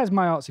yeah, this has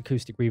my Arts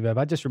acoustic reverb.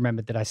 I just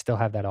remembered that I still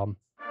have that on.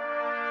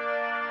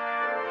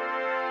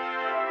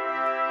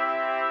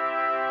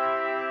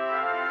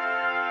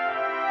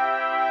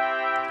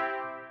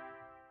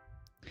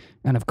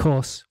 And of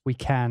course, we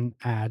can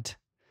add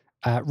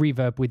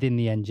reverb within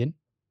the engine.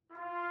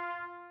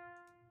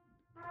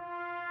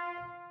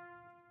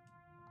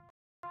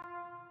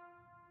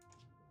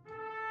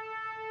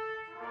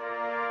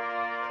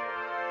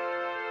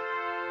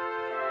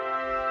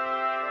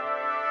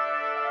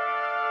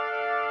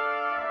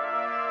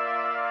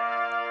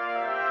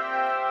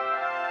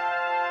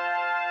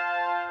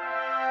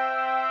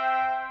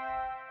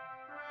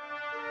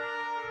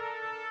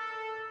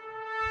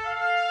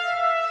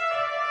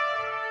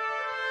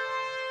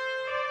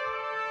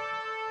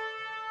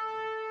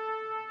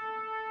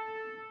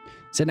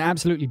 It's an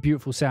absolutely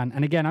beautiful sound.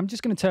 And again, I'm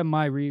just going to turn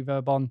my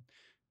reverb on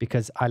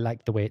because I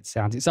like the way it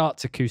sounds. It's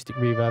Arts acoustic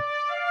reverb.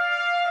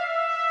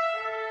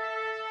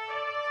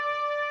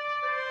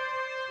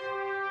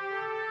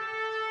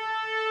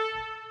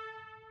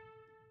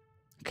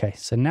 Okay,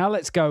 so now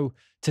let's go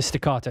to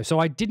staccato. So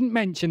I didn't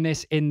mention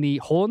this in the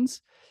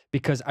horns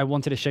because I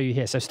wanted to show you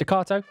here. So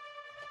staccato,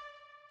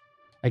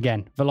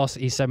 again,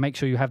 velocity. So make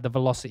sure you have the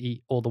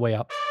velocity all the way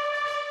up.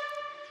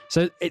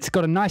 So it's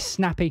got a nice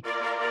snappy.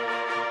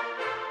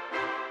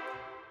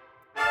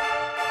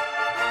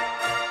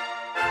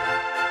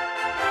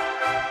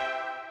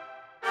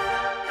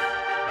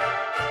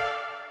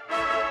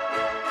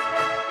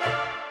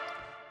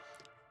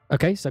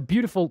 Okay, so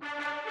beautiful.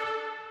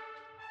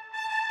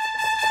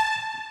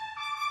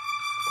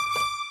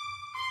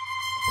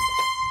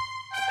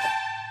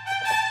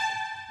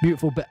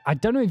 Beautiful, but I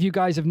don't know if you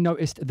guys have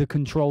noticed the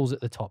controls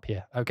at the top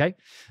here, okay?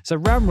 So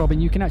round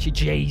robin, you can actually,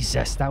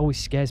 Jesus, that always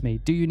scares me.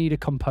 Do you need a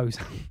composer?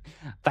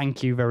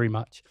 Thank you very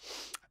much.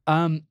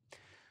 That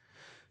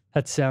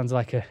sounds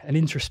like an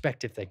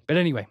introspective thing. But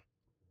anyway,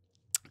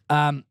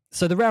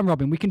 so the round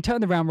robin, we can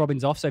turn the round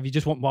robins off. So if you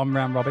just want one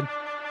round robin,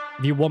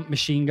 if you want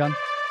machine gun,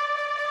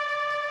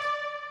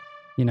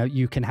 you know,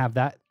 you can have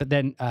that. But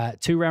then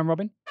 2 round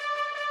robin.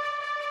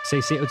 So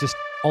you see it'll just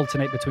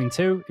alternate between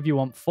 2. If you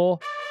want 4.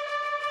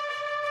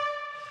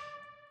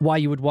 Why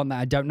you would want that,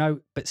 I don't know,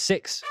 but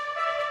 6.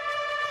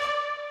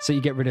 So you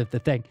get rid of the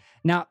thing.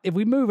 Now, if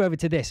we move over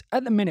to this,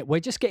 at the minute,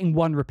 we're just getting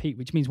 1 repeat,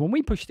 which means when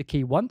we push the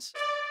key once,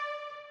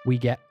 we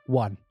get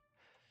 1.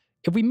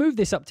 If we move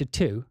this up to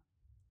 2,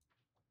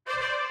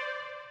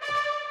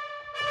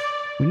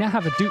 we now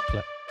have a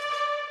duplet.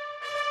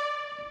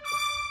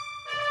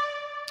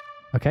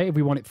 Okay, if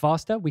we want it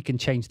faster, we can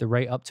change the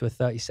rate up to a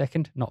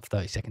 30-second, not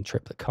 30-second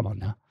triplet, come on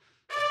now.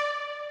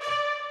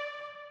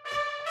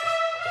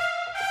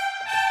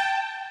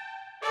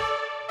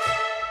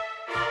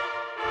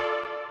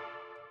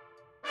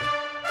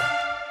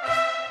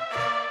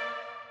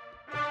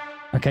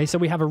 Okay, so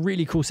we have a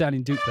really cool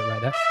sounding duplet right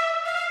there.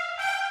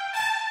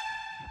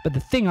 But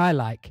the thing I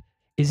like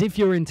is if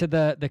you're into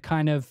the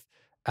kind of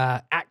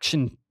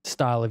action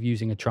style of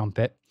using a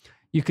trumpet,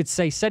 you could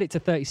say set it to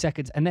 30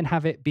 seconds and then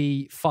have it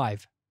be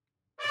 5.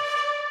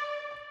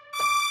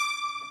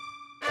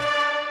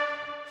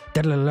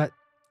 Oh,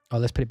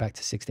 let's put it back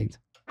to 16th.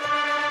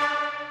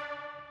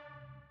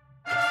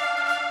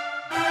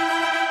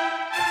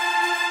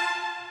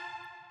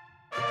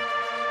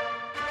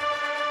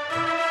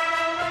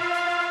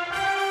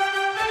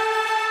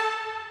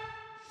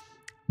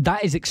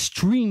 That is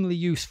extremely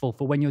useful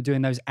for when you're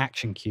doing those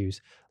action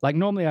cues. Like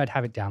normally I'd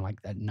have it down like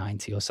at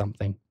 90 or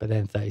something, but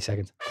then 30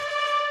 seconds.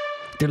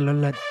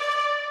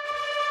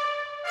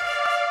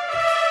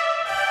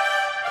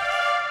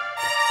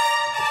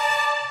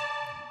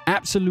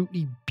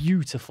 Absolutely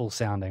beautiful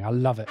sounding. I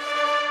love it.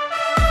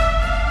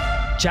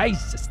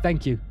 Jesus,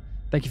 thank you.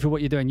 Thank you for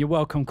what you're doing. You're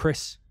welcome,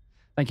 Chris.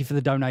 Thank you for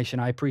the donation.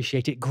 I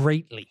appreciate it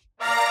greatly.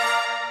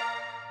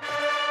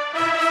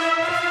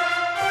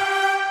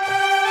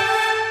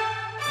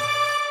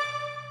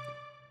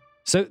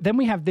 So then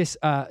we have this,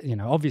 you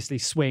know, obviously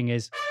swing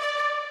is,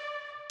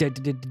 I'll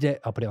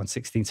put it on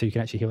 16 so you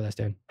can actually hear what that's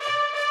doing.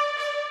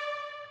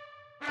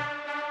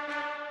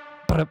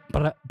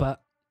 But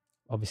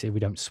obviously we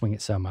don't swing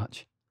it so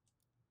much.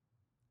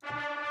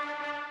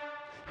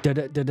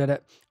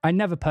 I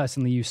never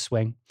personally use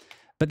swing,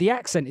 but the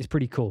accent is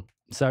pretty cool.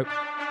 So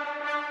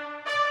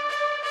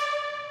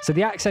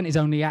the accent is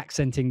only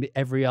accenting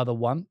every other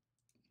one.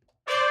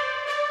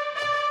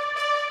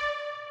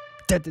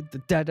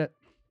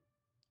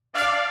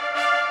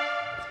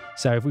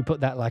 So if we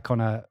put that like on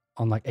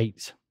like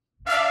 8s.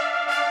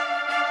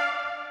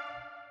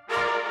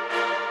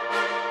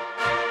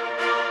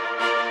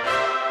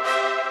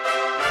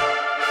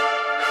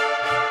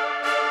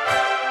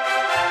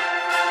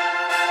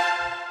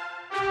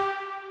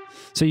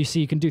 So you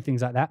see, you can do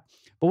things like that.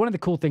 But one of the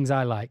cool things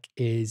I like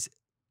is,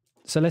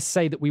 so let's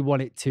say that we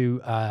want it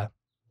to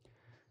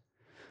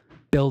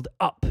build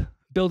up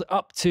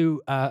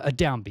to a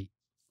downbeat.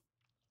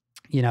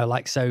 You know,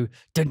 like so.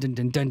 You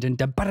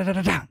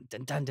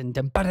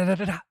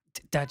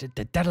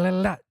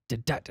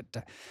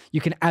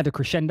can add a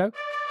crescendo.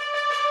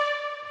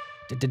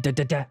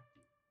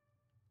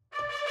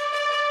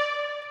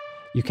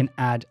 You can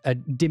add a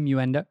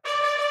diminuendo,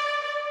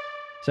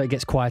 so it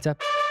gets quieter.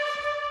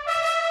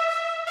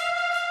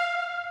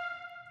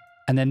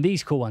 And then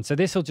these cool ones. So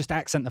this will just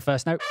accent the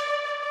first note.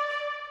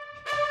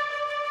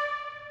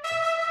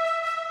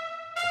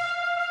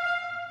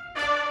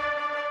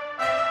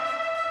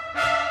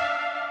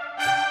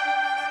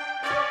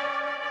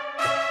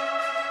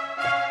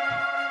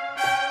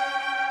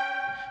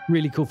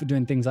 Really cool for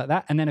doing things like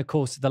that. And then of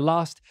course the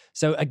last.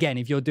 So again,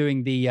 if you're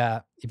doing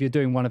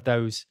one of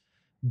those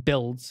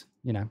builds,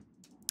 you know,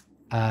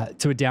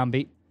 to a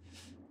downbeat.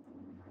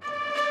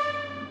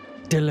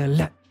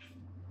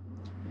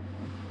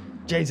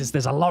 Jesus,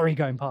 there's a lorry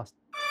going past.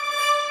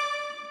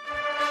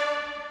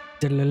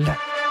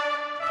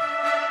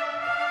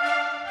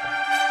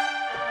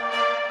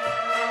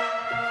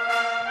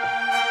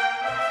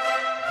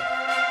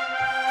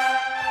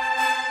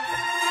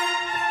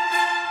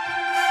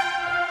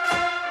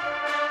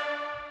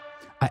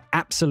 I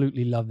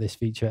absolutely love this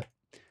feature,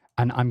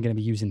 and I'm going to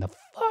be using the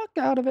fuck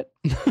out of it.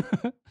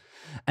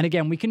 And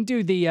again, we can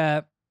do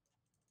the,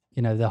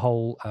 you know, the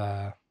whole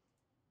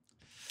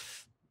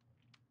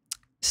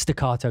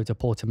staccato to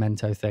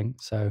portamento thing.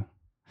 So,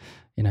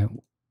 you know,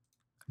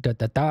 da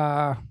da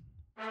da.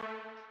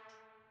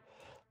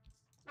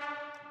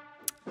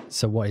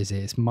 So what is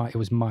it? It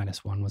was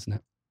 -1, wasn't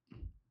it?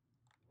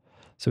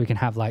 So we can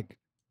have like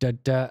da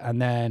da,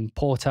 and then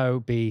porto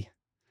be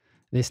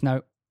this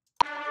note.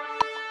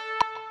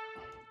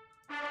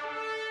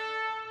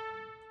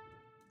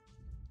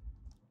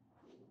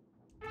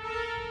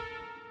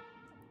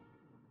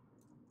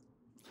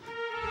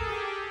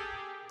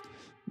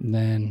 And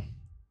then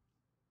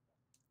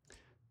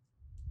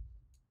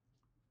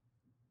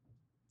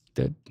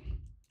da.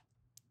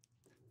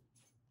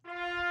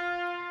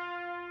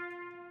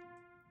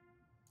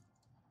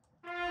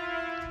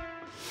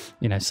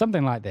 You know,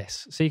 something like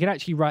this. So you can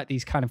actually write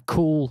these kind of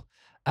cool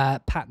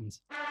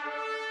patterns.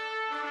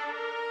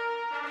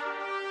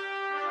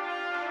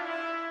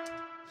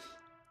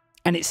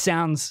 And it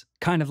sounds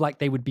kind of like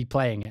they would be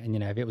playing it. And, you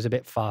know, if it was a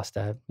bit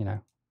faster, you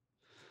know.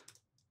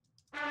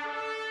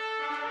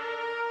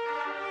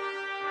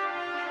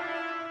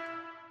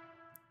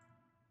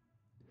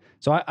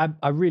 So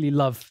I really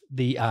love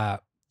the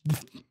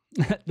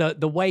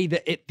the way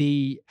that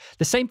the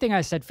same thing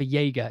I said for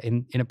Jaeger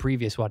in a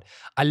previous one.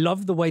 I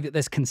love the way that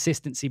there's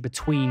consistency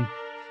between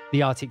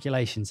the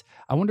articulations.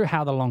 I wonder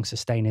how the long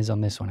sustain is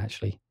on this one,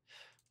 actually.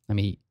 Let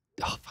me,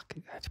 oh, fuck,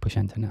 I have to push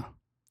enter now.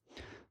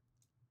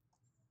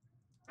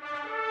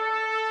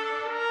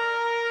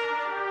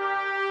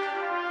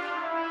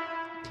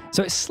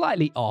 So it's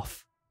slightly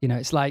off. You know,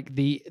 it's like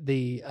the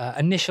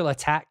initial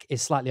attack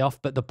is slightly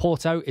off, but the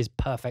porto is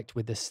perfect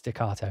with the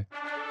staccato.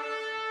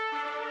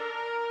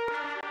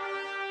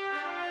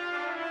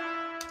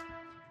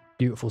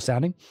 Beautiful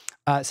sounding.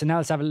 So now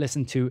let's have a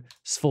listen to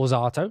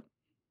sforzato.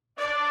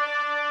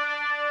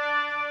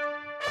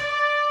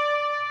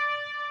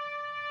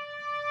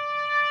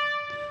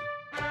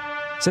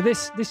 So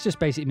this just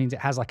basically means it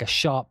has like a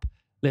sharp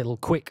little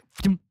quick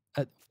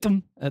at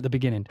the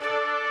beginning.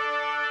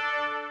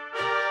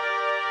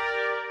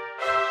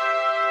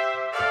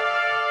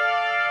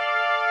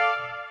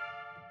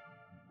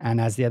 And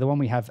as the other one,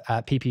 we have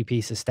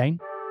PPP sustain.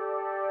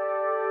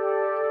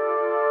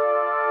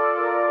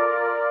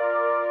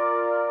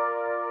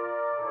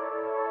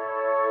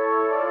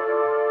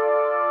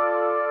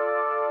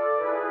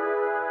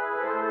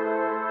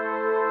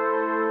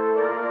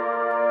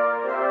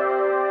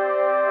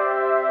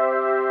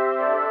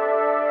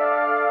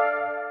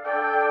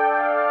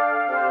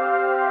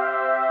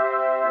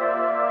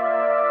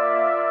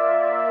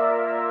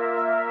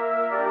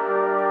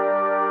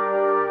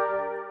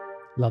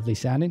 Lovely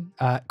sounding.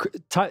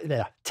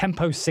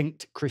 Tempo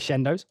synced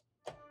crescendos.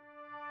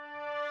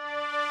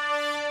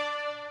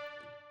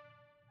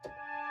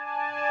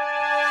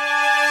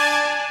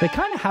 They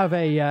kind of have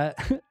a,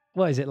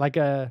 what is it, like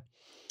a,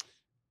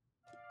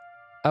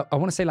 I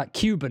want to say like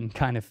Cuban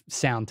kind of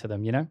sound to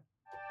them, you know?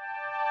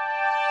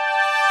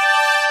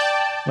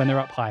 When they're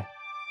up high.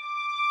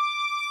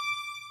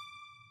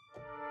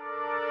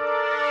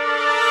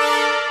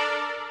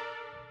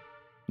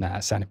 Nah,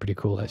 that sounded pretty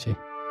cool, actually.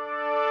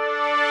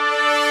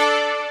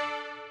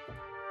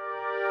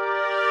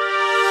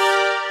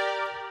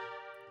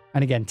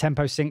 And again,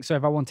 tempo sync. So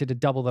if I wanted to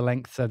double the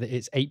length so that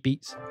it's 8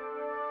 beats.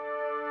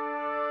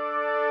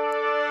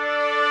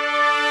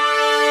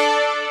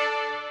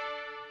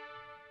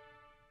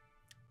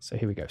 So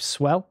here we go.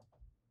 Swell.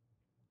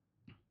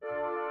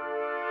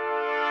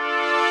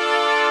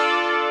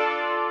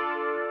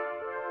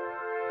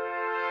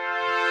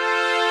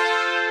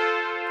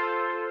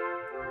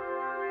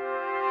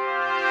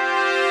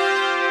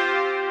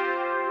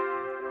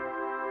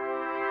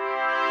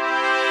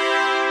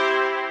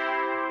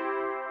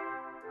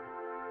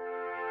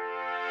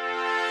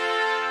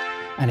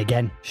 And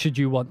again, should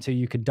you want to,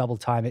 you can double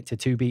time it to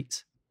 2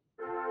 beats.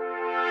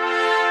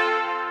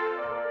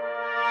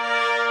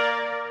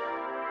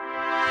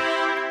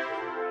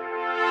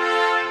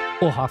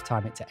 Or half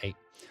time it to 8.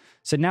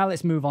 So now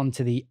let's move on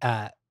to the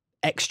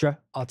extra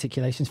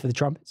articulations for the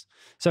trumpets.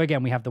 So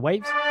again, we have the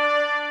waves.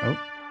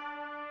 Oh.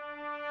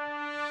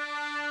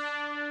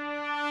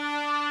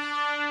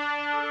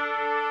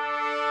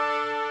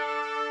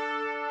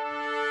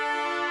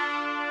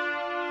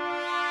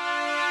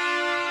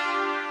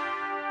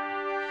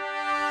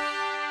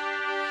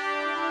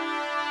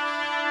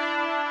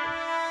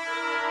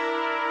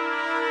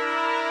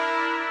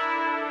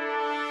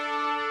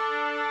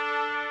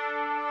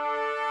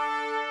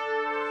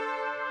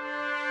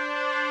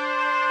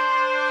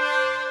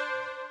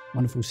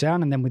 Wonderful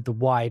sound. And then with the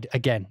wide,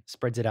 again,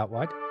 spreads it out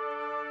wide.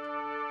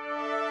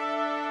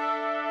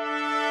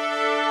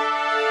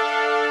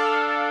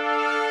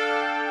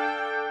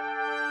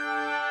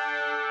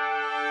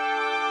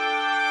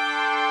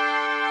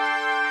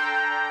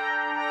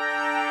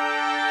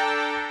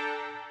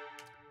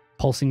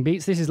 Pulsing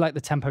beats. This is like the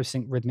tempo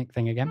sync rhythmic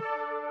thing again.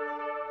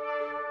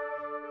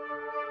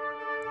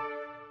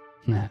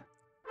 Yeah.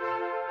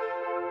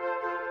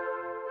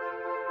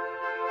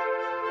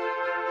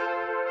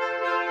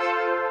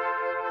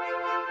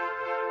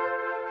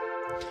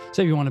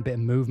 So if you want a bit of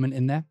movement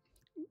in there.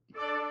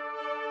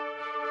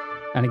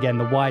 And again,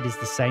 the wide is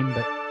the same,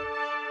 but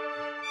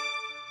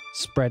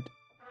spread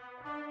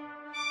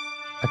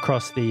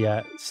across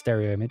the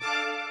stereo image.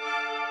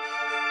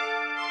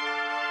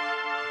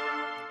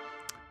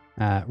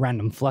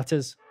 Random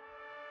flutters.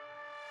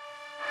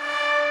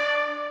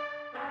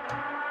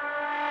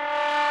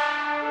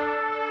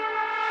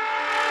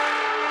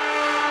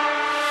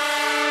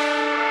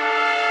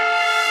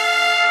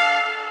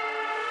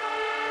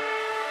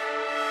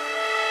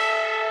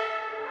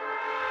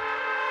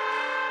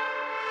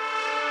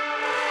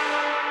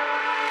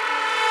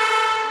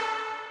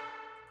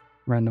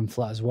 Random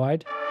flutters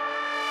wide.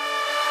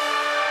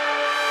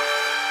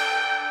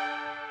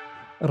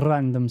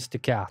 Random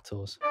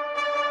staccatos.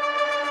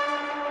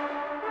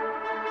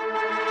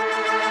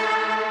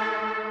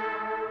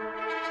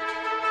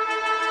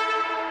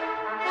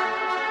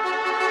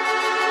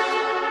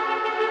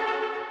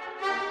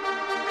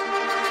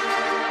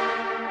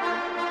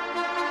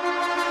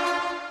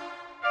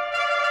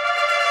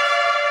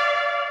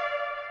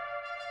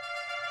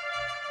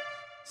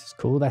 This is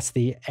cool. That's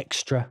the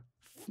extra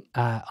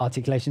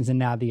articulations, and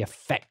now the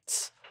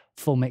effects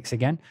full mix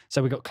again.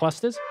 So we've got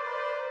clusters.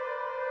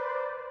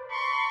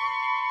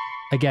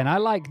 Again, I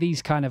like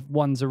these kind of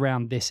ones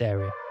around this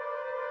area.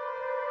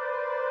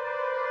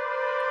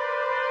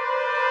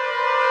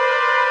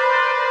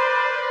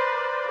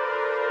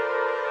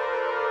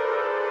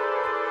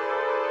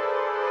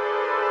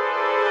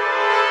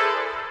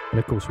 But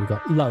of course, we've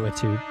got lower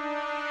tube.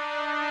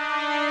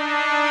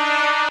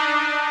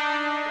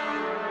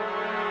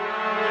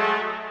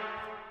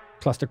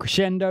 Cluster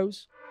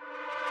crescendos.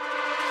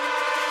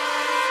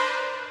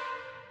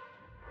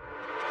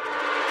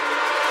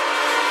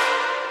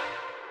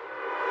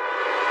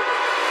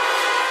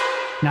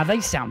 Now they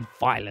sound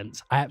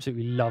violent. I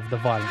absolutely love the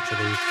violence of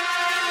these.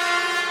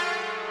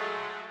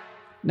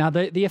 Now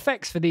the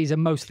effects for these are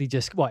mostly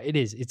just what it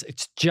is.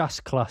 It's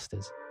just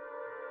clusters.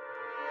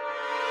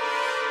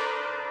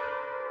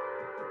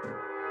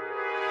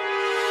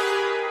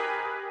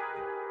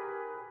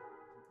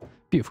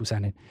 Beautiful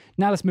sounding.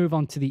 Now let's move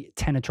on to the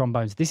tenor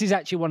trombones. This is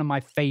actually one of my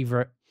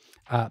favorite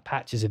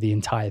patches of the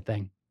entire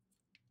thing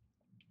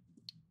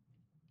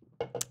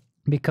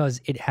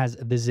because it has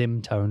the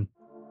Zim tone.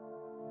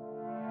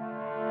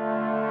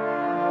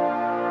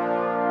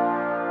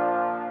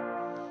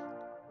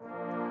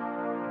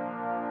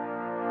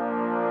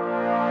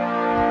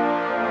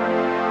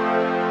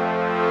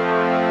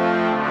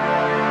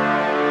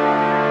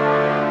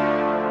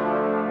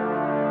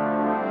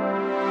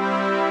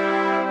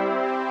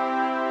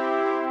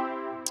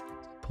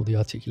 Pull the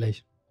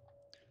articulation.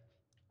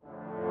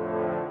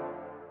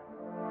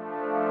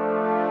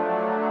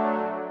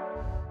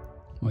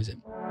 What is it?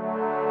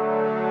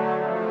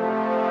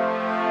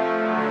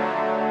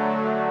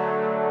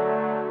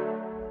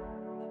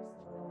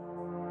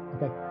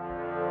 Okay.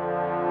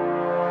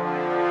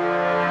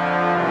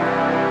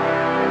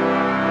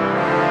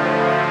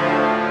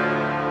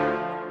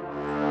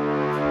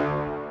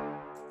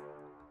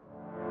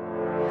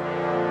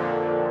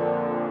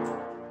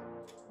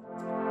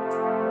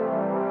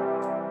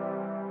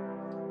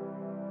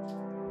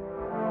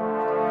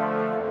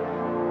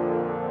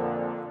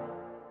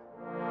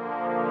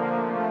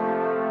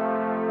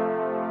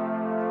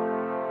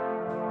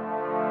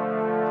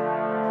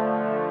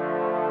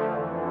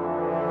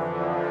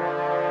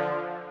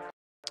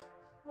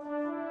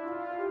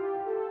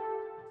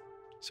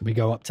 So we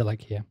go up to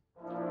like here.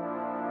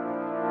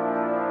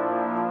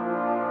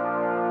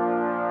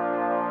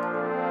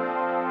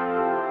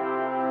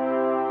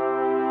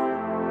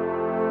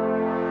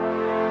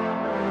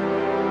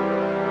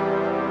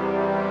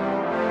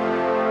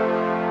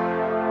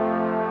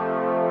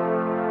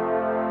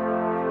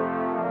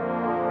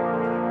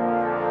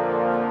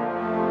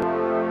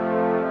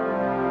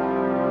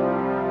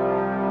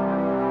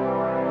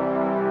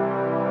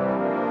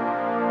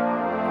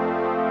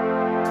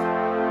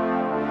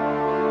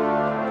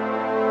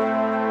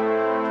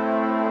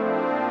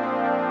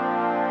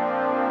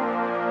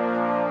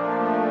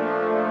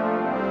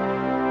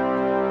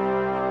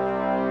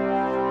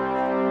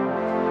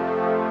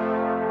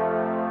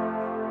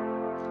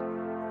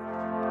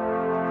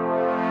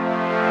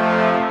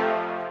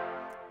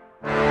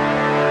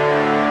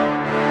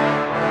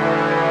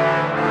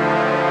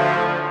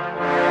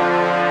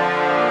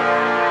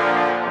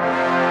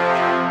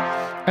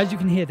 As you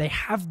can hear, they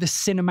have the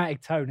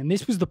cinematic tone. And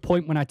this was the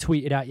point when I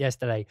tweeted out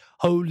yesterday,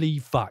 holy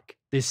fuck,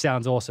 this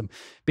sounds awesome.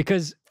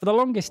 Because for the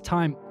longest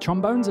time,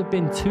 trombones have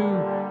been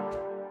too,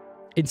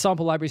 in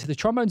sample libraries, the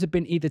trombones have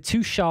been either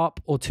too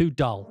sharp or too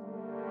dull.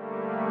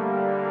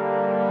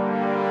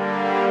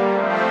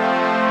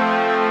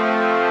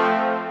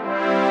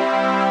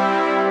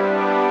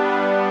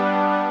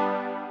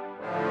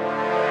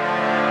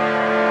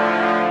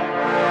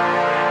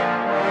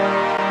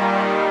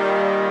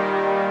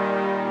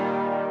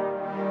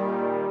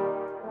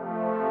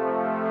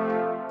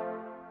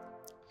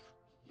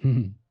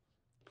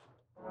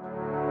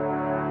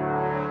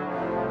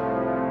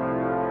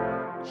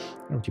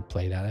 How would you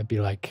play that? That'd be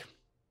like...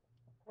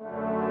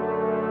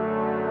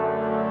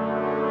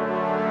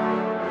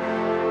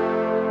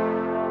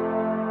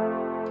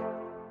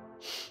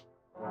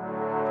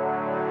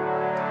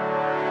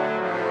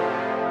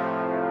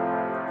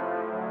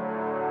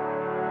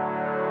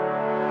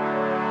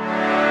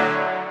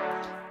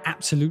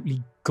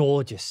 absolutely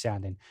gorgeous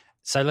sounding.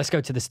 So let's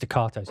go to the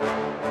staccatos.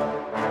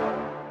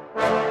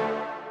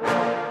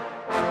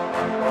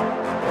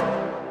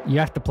 You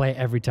have to play it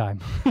every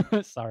time.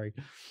 Sorry.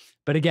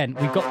 But again,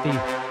 we've got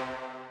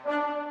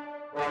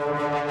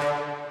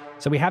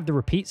so we have the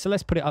repeat. So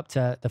let's put it up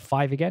to the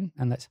 5 again.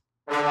 And let's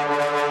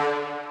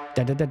da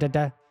da da da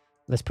da.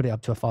 Let's put it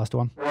up to a faster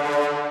one.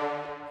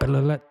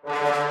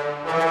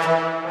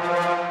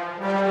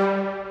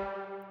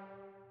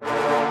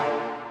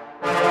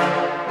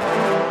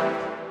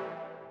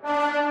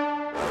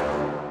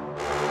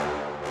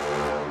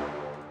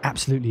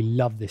 Absolutely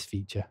love this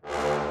feature.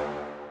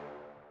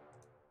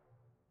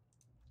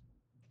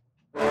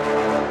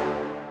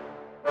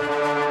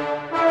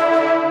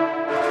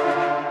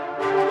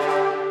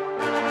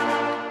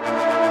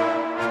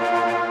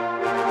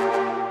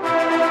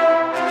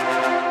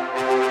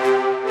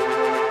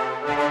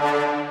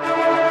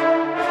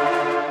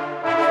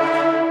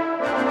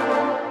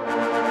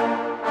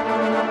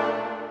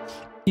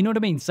 You know what I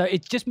mean? So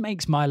it just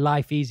makes my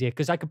life easier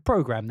because I could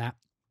program that.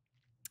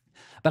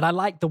 But I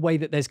like the way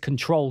that there's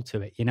control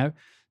to it, you know,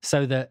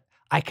 so that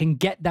I can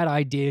get that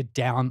idea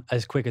down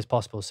as quick as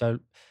possible. So,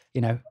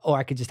 you know, or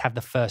I could just have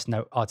the first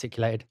note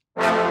articulated.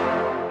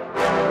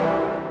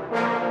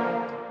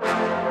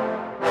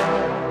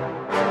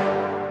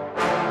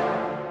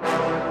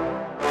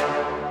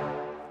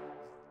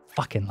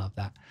 Fucking love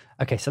that.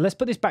 Okay, so let's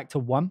put this back to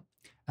 1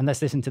 and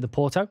let's listen to the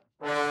Porto.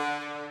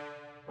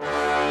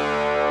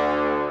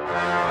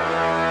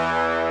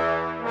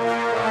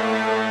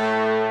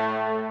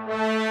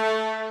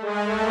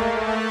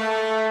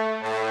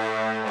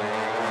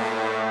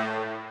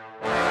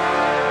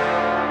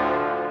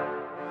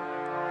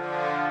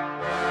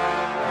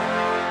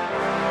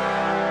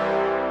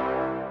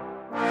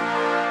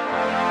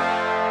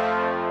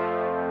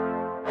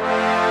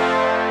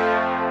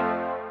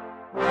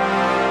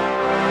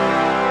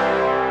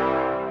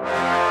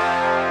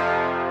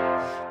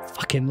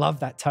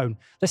 Love that tone.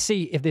 Let's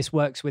see if this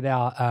works with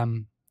our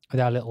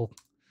little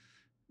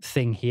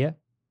thing here.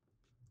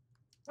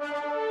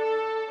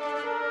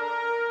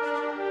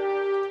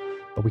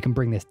 But we can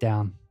bring this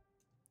down.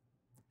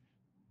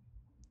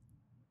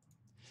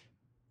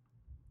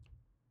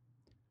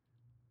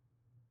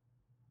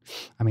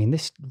 I mean,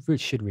 this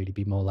should really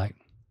be more like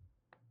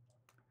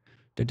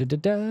da, da, da,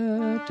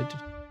 da, da, da.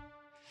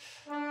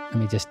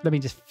 Let me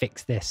just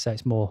fix this so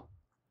it's more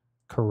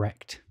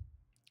correct.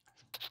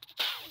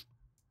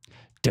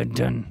 Dun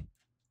dun.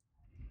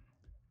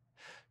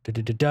 Da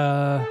da da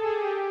da.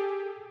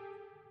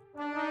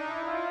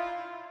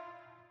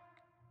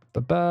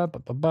 Ba ba ba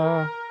ba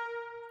ba.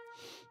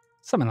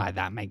 Something like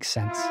that makes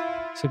sense.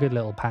 It's a good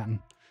little pattern.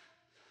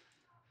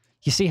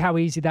 You see how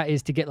easy that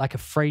is to get like a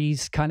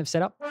phrase kind of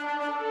set up?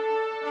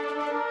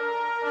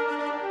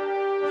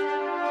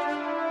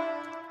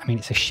 I mean,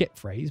 it's a shit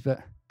phrase,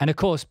 but... And of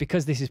course,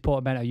 because this is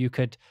portamento, you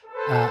could,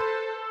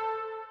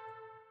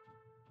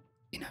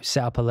 you know,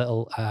 set up a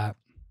little...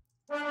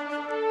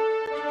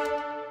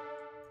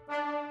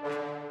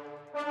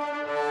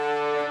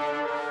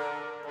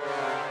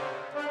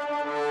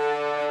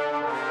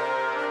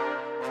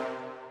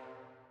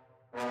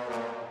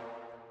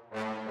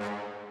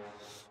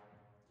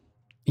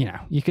 you know,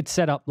 you could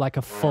set up like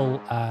a full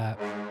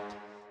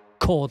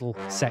chordal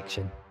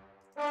section.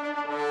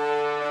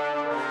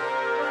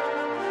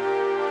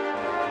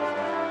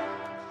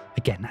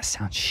 Again, that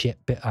sounds shit,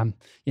 but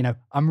you know,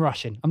 I'm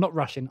rushing. I'm not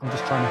rushing. I'm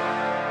just trying to...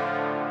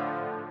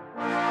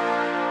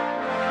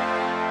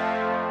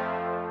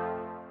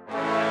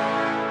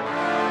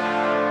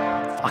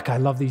 Fuck, I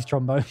love these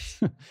trombones.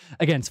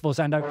 Again,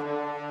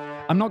 Sforzando.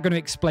 I'm not going to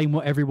explain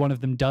what every one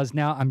of them does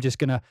now. I'm just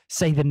going to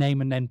say the name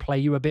and then play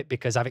you a bit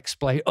because I've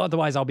explained.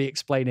 Otherwise, I'll be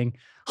explaining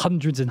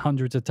hundreds and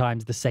hundreds of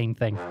times the same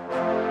thing.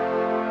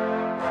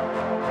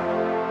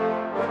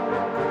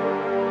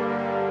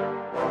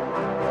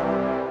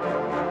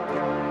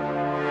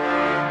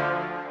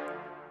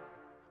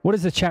 What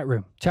is the chat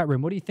room? Chat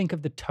room, what do you think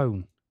of the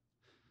tone?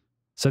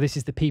 So this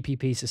is the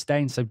PPP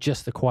sustain, so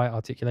just the quiet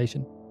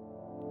articulation.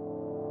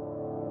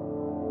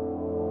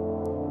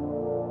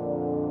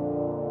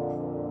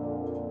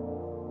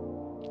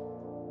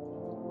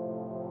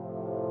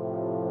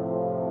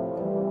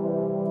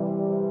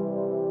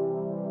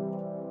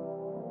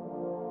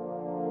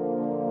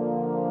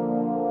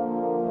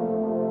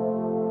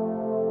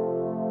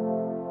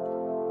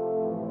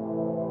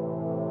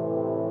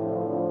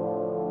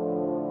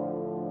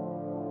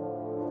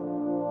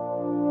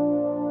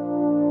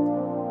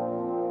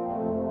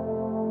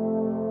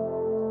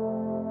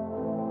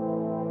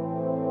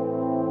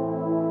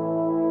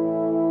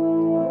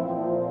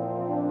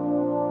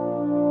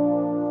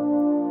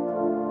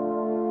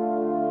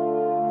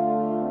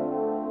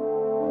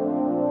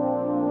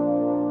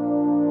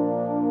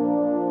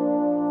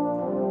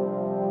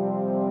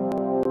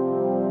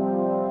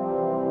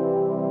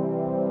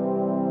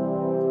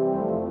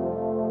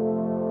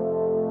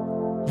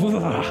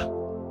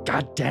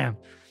 God damn.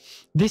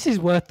 This is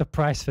worth the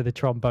price for the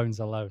trombones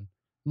alone.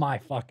 My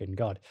fucking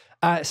God.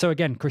 So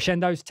again,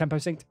 crescendos, tempo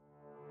synced.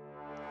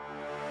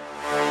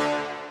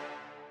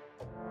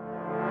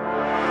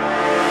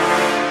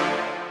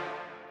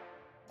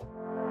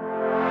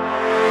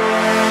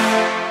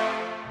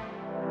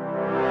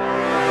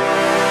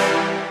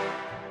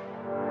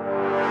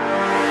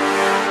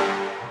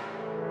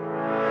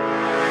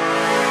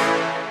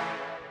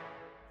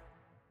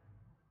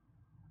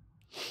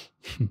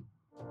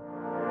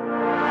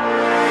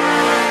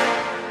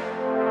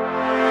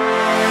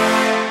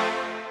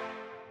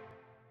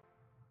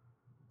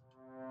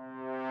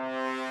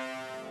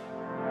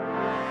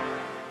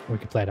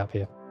 can play it up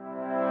here.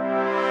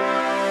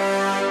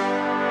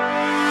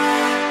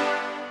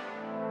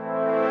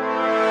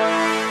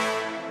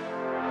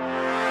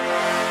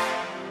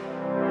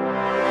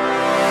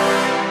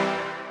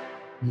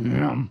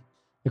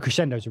 The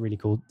crescendos are really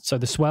cool. So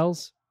the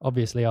swells,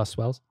 obviously, are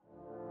swells.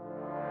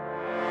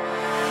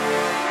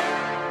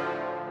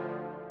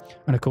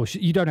 And of course,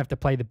 you don't have to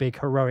play the big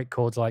heroic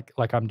chords like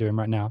I'm doing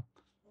right now.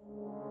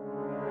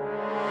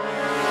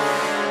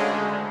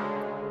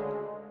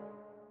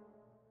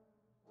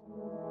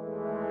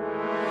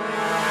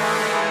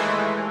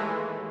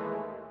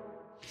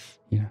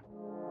 Yeah.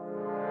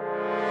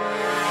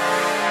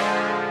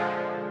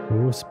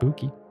 Oh,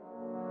 spooky.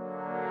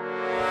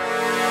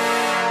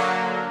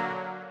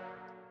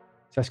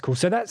 So that's cool.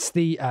 So that's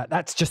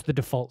just the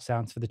default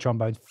sounds for the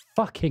trombones.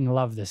 Fucking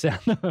love the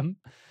sound of them.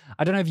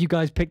 I don't know if you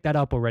guys picked that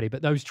up already,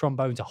 but those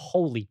trombones are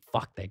holy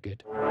fuck, they're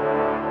good.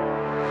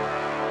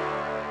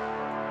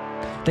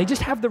 They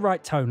just have the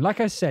right tone. Like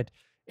I said,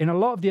 in a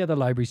lot of the other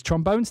libraries,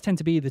 trombones tend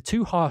to be either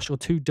too harsh or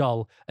too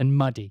dull and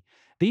muddy.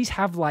 These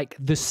have like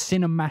the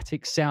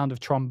cinematic sound of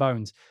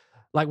trombones.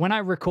 Like when I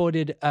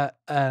recorded at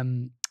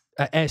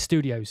Air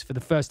Studios for the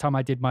first time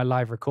I did my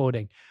live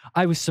recording,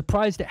 I was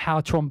surprised at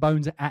how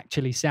trombones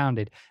actually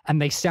sounded,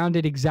 and they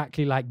sounded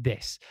exactly like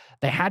this.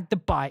 They had the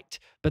bite,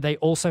 but they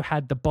also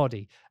had the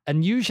body,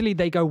 and usually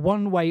they go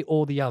one way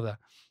or the other.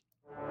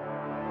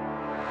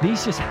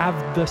 These just have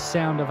the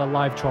sound of a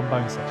live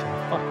trombone section.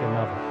 I fucking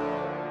love it.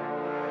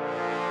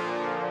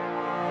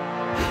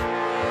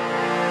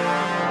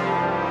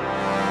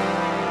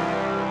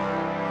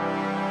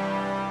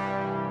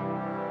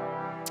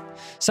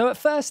 So at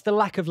first, the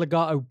lack of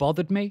legato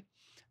bothered me.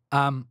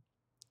 But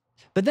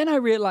then I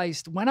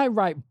realized when I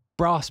write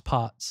brass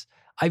parts,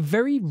 I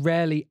very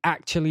rarely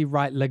actually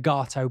write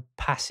legato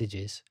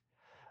passages.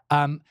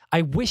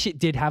 I wish it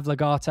did have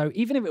legato,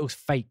 even if it was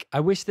fake.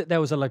 I wish that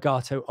there was a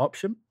legato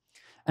option.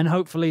 And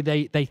hopefully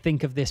they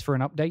think of this for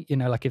an update, you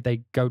know, like if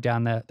they go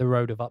down the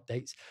road of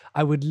updates.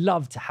 I would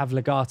love to have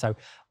legato.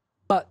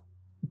 But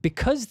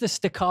because the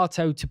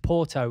staccato to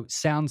porto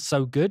sounds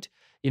so good,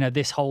 you know,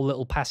 this whole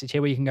little passage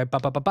here where you can go ba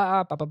ba ba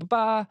ba ba ba ba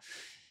ba.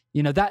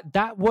 You know,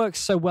 that works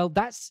so well.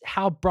 That's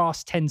how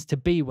brass tends to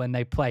be when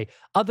they play,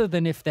 other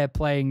than if they're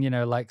playing, you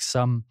know, like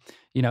some,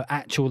 you know,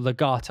 actual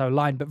legato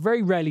line. But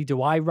very rarely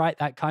do I write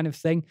that kind of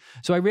thing.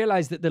 So I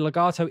realized that the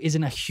legato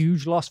isn't a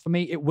huge loss for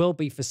me. It will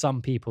be for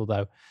some people,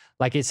 though.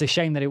 Like, it's a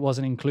shame that it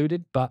wasn't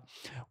included, but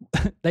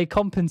they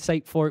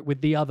compensate for it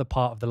with the other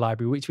part of the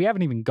library, which we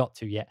haven't even got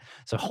to yet.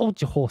 So hold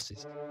your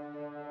horses.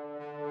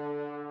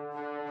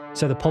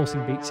 So the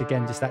pulsing beats,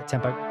 again, just that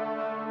tempo.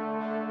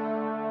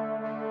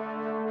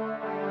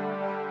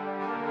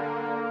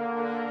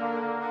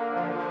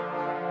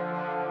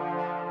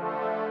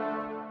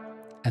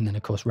 And then,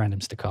 of course, random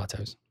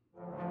staccatos.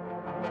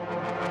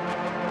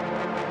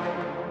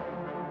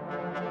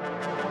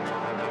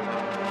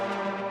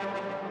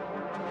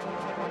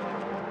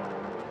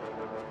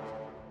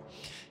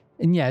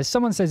 And yeah, as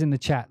someone says in the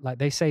chat, like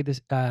they say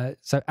this,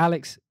 so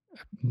Alex,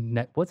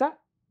 what's that?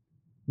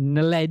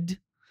 Naled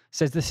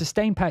says the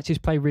sustain patches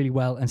play really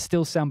well and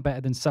still sound better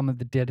than some of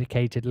the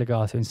dedicated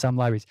legato in some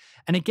libraries.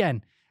 And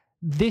again,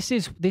 this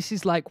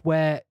is like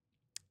where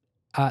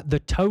the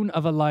tone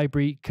of a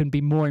library can be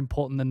more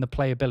important than the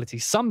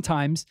playability.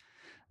 Sometimes,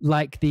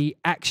 like the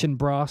action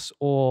brass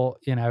or,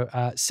 you know,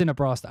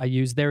 Cinebrass that I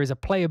use, there is a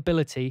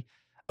playability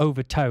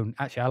over tone.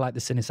 Actually, I like the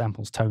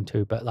Cinesamples tone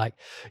too, but like,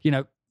 you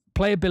know,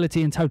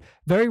 playability and tone.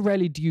 Very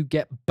rarely do you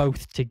get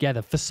both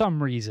together for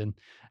some reason.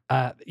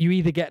 You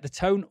either get the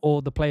tone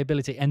or the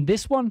playability. And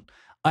this one,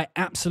 I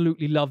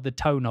absolutely love the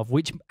tone of,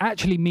 which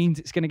actually means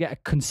it's going to get a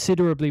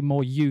considerably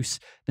more use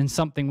than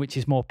something which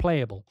is more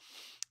playable.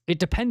 It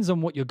depends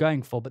on what you're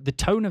going for, but the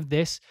tone of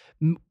this,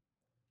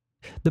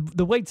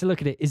 the way to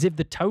look at it is if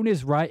the tone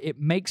is right, it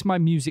makes my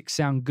music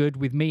sound good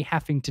with me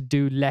having to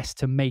do less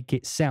to make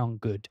it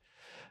sound good.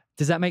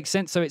 Does that make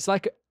sense? So it's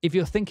like if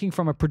you're thinking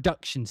from a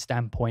production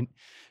standpoint,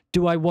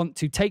 do I want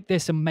to take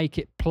this and make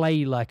it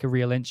play like a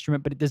real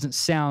instrument, but it doesn't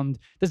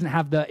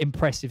have the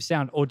impressive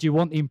sound? Or do you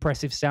want the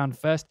impressive sound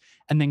first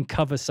and then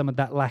cover some of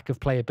that lack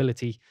of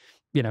playability,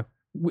 you know,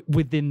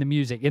 within the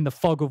music? In the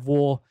fog of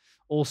war,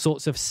 all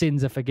sorts of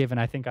sins are forgiven,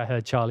 I think I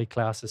heard Charlie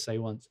Clouser say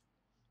once.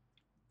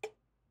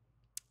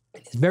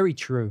 It's very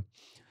true.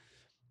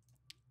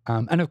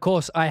 And of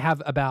course, I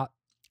have about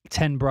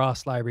 10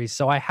 brass libraries,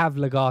 so I have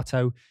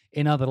legato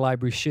in other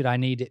libraries should I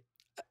need it.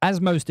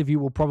 As most of you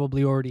will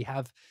probably already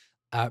have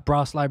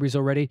brass libraries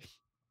already.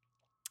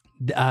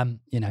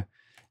 You know,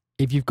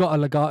 if you've got a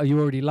legato you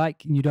already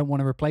like and you don't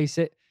want to replace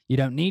it, you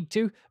don't need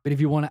to. But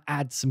if you want to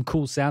add some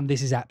cool sound,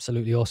 this is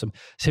absolutely awesome.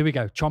 So here we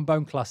go.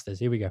 Trombone clusters.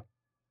 Here we go.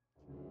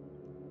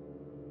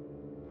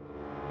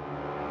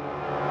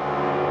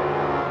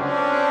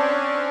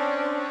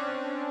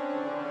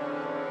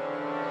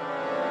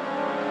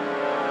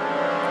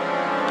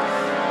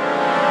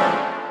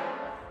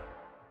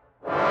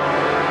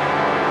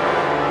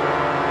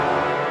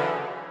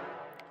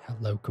 How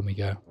low can we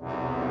go?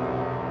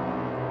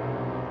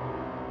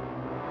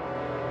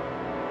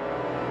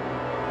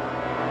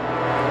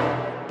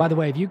 By the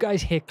way, if you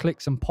guys hear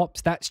clicks and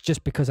pops, that's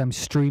just because I'm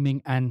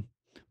streaming and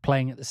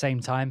playing at the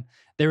same time.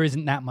 There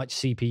isn't that much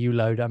CPU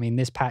load. I mean,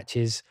 this patch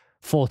is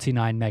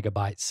 49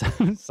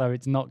 megabytes, so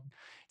it's not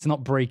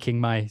breaking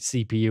my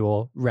CPU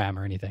or RAM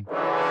or anything.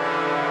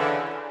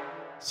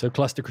 So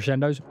cluster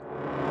crescendos.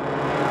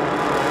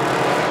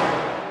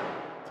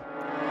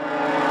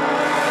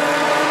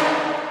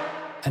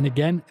 And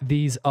again,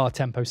 these are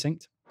tempo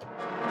synced.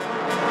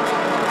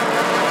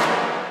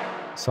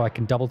 So I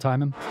can double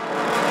time them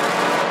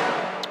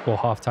or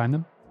half time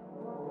them.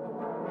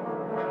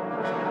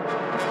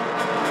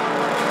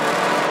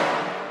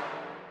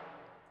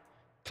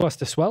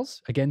 Cluster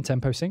swells, again,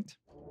 tempo synced.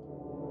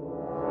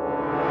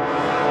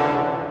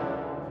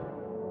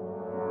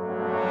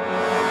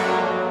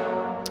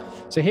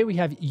 So here we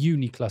have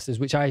uni clusters,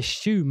 which I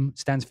assume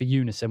stands for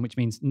unison, which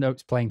means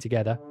notes playing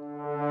together.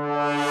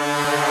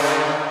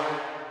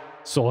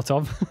 Sort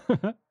of.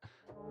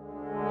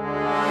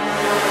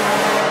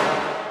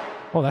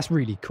 Oh, that's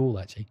really cool,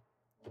 actually.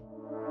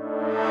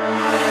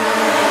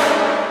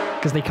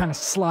 Because they kind of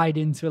slide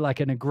into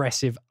like an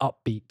aggressive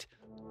upbeat.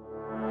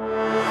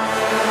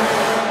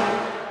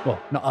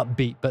 Well, not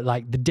upbeat, but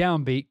like the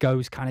downbeat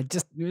goes kind of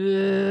just,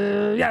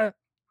 yeah.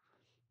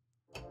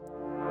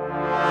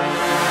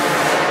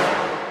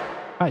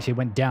 Actually, it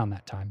went down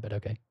that time, but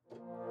okay.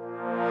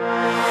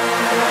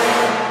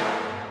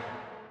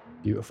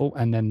 Beautiful.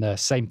 And then the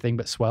same thing,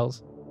 but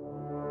swells.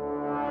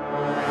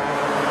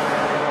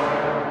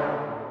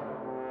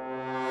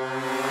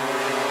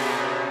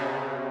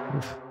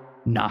 Oof,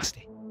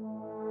 nasty.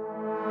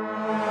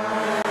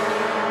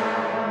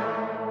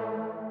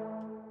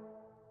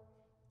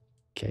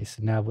 Okay,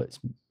 so now let's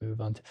move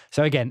on to...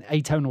 So again,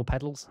 atonal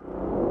pedals.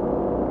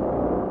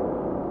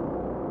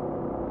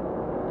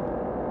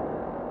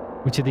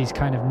 Which are these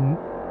kind of...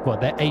 Well,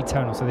 they're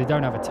atonal, so they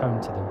don't have a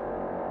tone to them.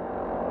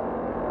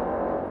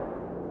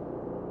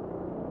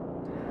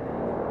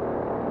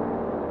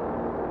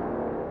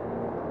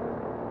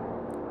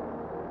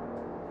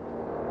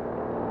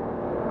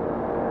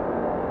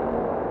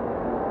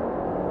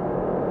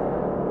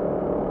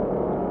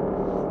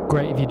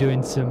 Great if you're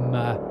doing some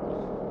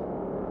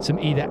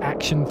either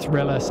action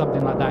thriller,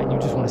 something like that, and you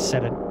just want to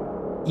set an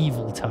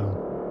evil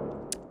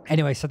tone.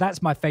 Anyway, so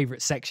that's my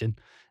favorite section,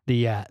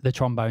 the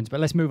trombones. But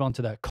let's move on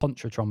to the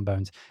contra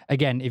trombones.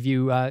 Again, if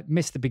you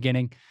missed the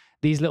beginning,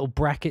 these little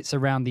brackets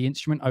around the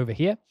instrument over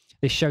here,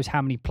 this shows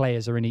how many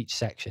players are in each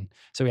section.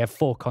 So we have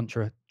 4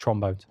 contra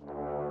trombones.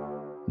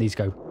 These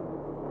go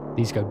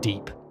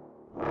deep.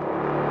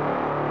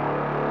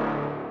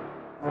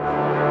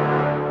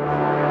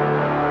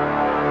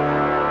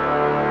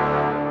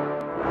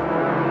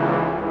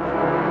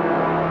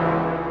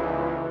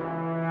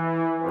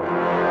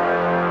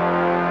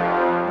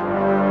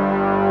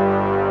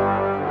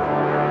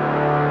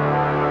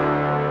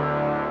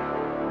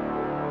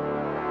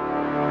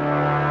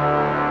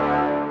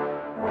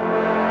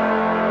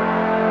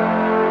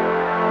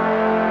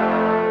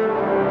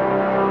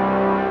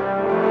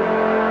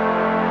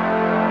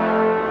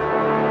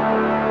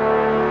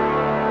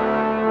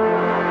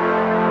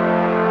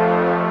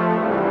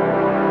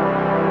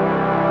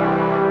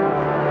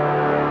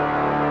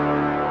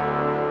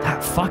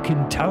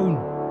 Fucking tone.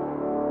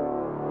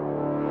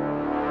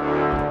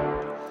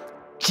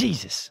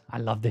 Jesus, I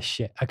love this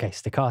shit. Okay,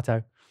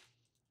 staccato.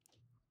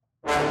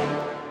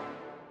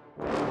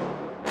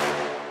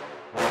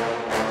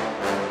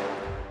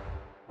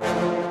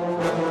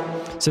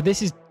 So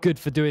this is good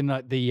for doing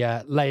like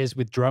the layers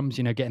with drums,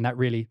 you know, getting that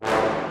really...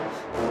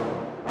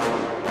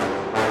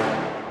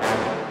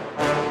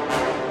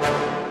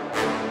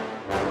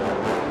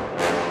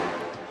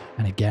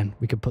 And again,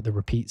 we could put the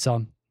repeats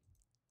on.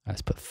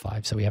 Let's put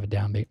 5 so we have a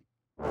downbeat.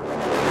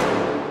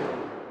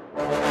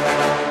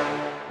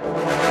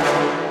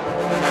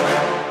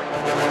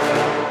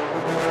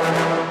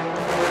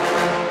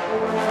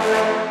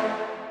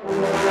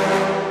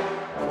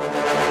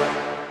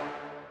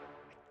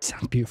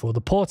 Sounds beautiful. The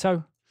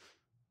Porto.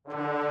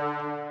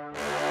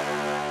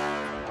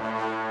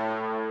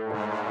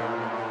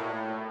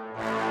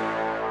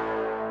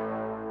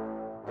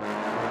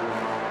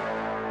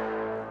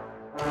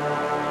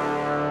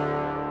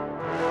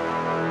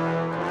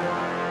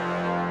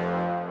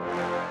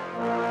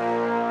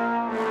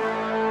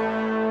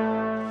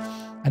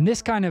 And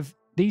these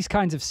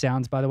kinds of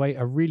sounds, by the way,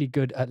 are really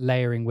good at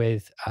layering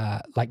with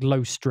like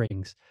low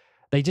strings.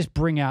 They just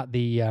bring out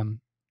the,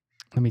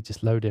 let me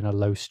just load in a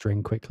low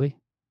string quickly.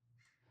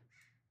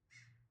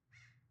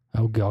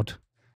 Oh God.